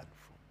began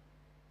from.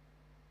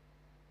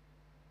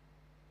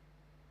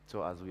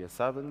 So as we are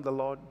serving the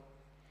Lord,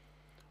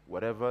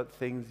 whatever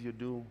things you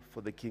do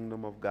for the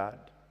kingdom of God,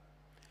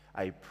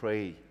 I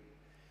pray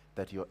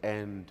that your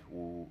end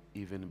will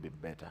even be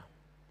better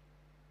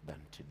than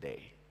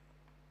today.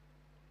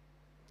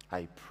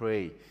 I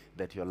pray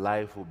that your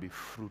life will be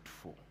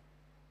fruitful.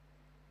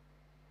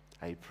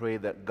 I pray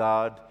that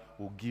God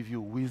will give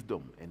you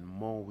wisdom and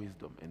more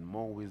wisdom and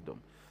more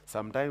wisdom.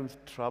 Sometimes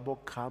trouble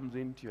comes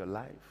into your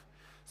life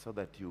so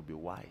that you'll be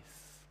wise.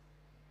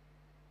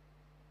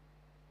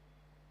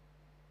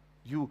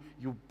 You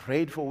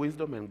prayed for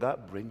wisdom and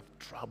God brings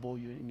trouble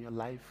in your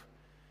life.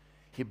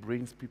 He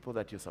brings people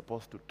that you're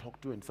supposed to talk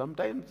to, and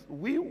sometimes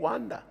we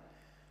wonder,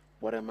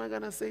 what am I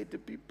going to say to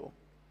people?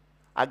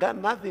 I got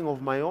nothing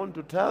of my own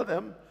to tell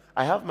them.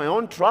 I have my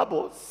own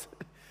troubles.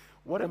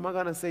 What am I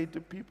going to say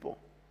to people?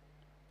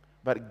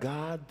 But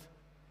God,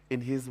 in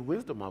his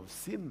wisdom, I've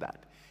seen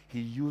that. He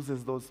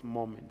uses those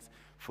moments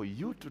for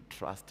you to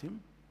trust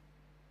him.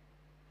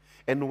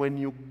 And when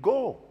you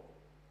go,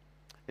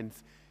 and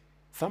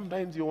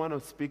sometimes you want to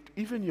speak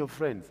to even your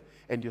friends,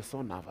 and you're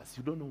so nervous,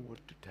 you don't know what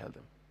to tell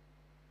them.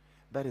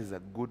 That is a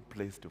good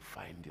place to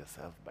find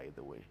yourself, by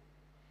the way.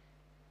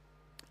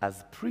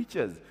 As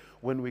preachers,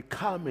 when we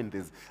come in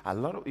this,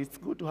 it's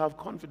good to have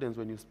confidence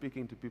when you're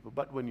speaking to people,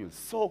 but when you're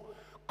so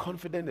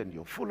confident and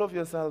you're full of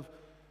yourself,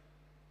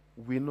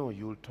 we know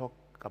you'll talk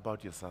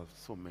about yourself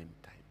so many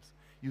times.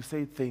 You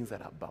say things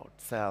that are about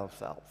self.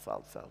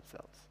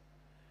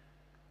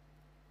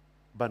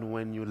 But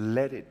when you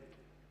let it,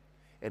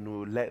 and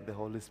will let the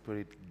Holy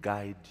Spirit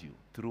guide you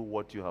through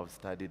what you have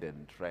studied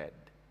and read,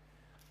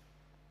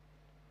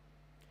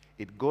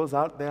 it goes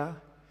out there.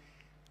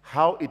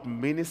 How it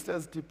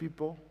ministers to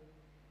people,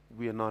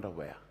 we are not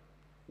aware.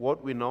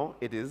 What we know,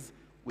 it is,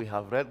 we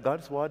have read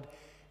God's word,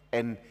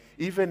 and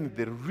even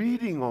the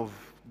reading of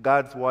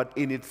God's word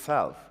in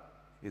itself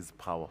is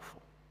powerful.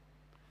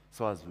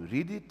 So as we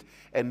read it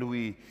and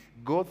we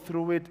go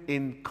through it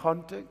in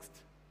context,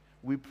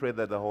 we pray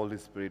that the Holy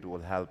Spirit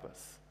will help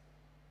us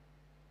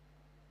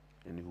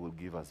and he will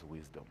give us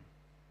wisdom.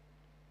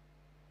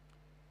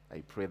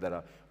 I pray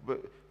that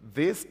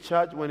this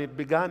church, when it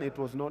began, it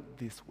was not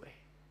this way.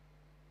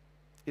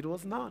 It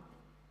was not.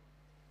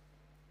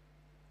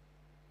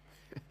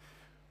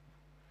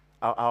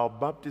 Our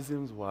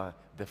baptisms were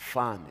the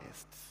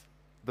funnest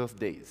those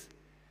days.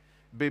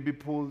 Baby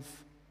pools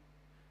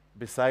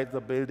beside the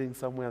building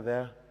somewhere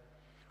there.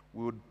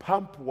 We would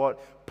pump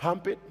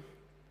it,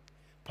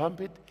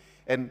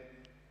 and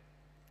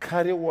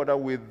carry water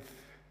with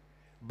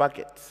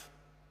buckets.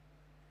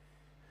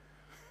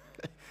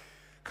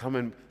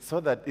 So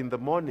that in the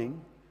morning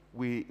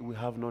we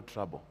have no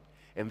trouble.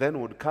 And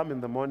then would come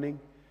in the morning,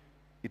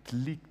 it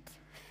leaked.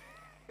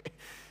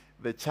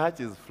 The church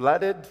is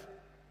flooded.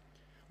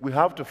 We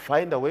have to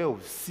find a way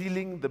of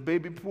sealing the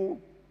baby pool,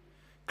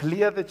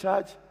 clear the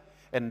church,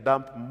 and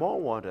dump more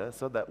water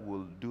so that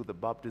we'll do the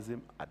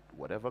baptism at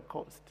whatever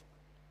cost.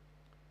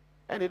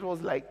 And it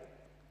was like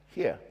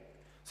here.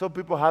 So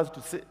people have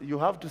to sit, you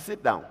have to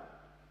sit down.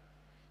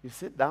 You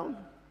sit down.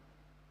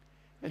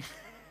 And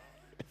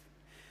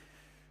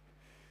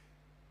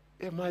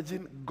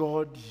imagine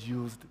God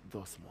used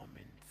those moments.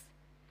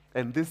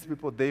 And these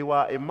people, they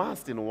were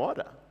immersed in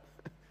water.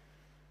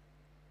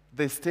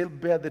 They still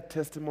bear the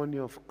testimony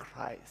of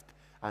Christ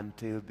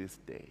until this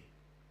day.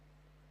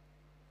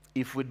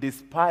 If we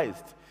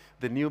despised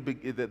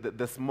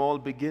the small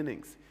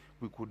beginnings,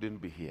 we couldn't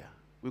be here.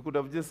 We could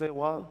have just said,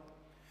 well,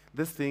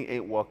 this thing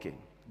ain't working.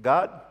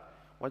 God,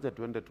 wacha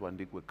tuende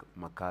tuandikwe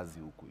makazi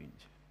huku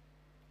nje.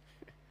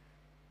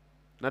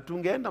 Na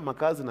tungeenda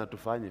makazi na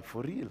tufanye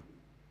for real.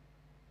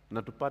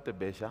 Na tupate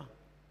besha.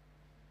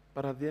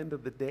 But at the end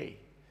of the day,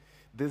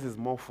 this is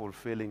more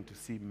fulfilling to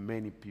see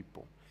many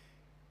people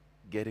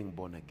getting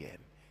born again,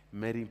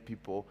 many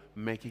people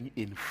making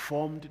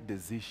informed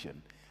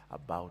decisions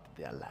about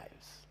their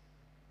lives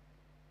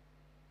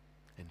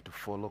and to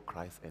follow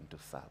Christ and to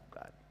serve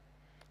God.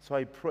 So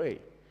I pray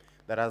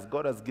that as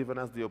God has given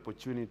us the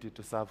opportunity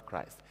to serve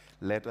Christ,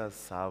 let us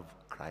serve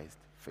Christ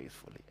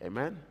faithfully.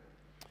 Amen?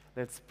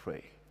 Let's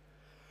pray.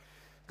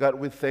 God,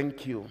 we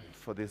thank you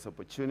for this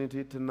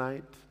opportunity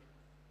tonight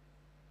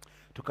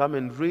to come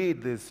and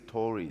read these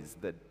stories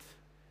that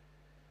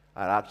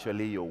are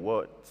actually your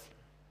words,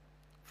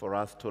 for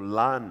us to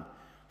learn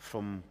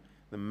from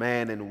the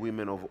men and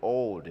women of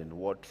old and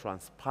what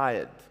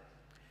transpired.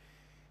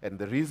 And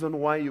the reason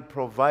why you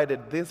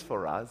provided this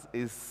for us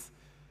is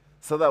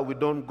so that we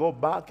don't go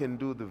back and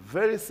do the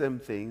very same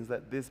things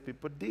that these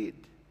people did.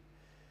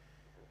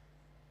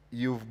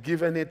 You've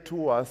given it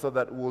to us so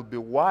that we'll be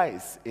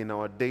wise in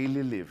our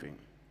daily living,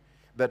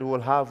 that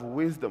we'll have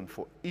wisdom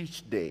for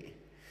each day,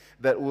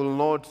 that will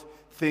not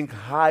think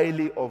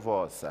highly of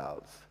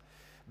ourselves,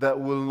 that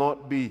will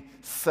not be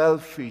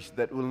selfish,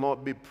 that will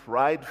not be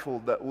prideful,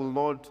 that will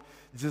not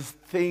just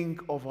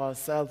think of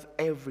ourselves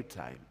every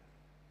time.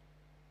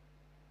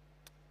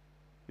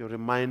 You're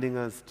reminding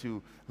us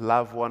to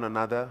love one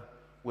another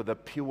with a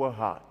pure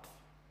heart.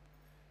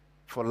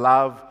 For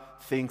love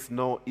thinks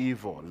no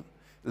evil.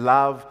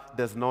 Love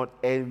does not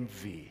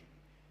envy.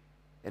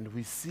 And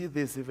we see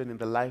this even in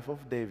the life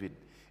of David.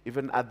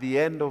 Even at the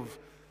end of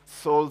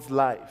Saul's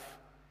life,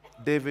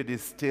 David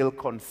is still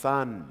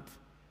concerned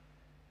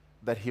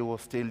that he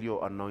was still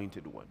your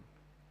anointed one.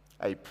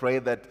 I pray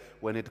that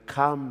when it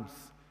comes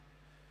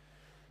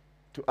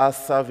to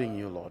us serving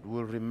you, Lord,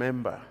 we'll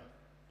remember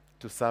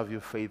to serve you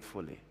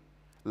faithfully.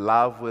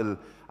 Love will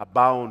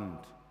abound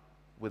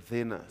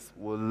within us.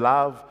 We'll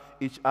love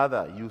each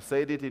other. You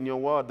said it in your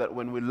word that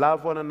when we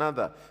love one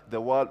another,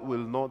 the world will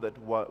know that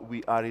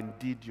we are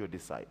indeed your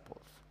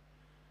disciples.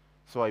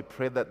 So I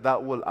pray that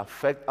that will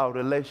affect our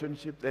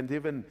relationships, and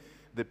even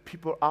the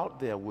people out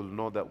there will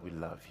know that we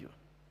love you.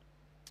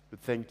 We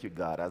thank you,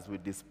 God. As we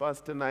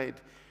disperse tonight,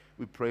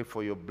 we pray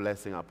for your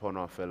blessing upon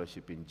our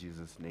fellowship in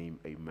Jesus' name.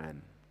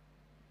 Amen.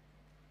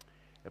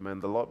 Amen.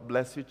 The Lord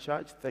bless you,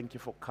 church. Thank you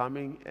for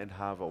coming, and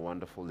have a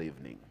wonderful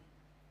evening.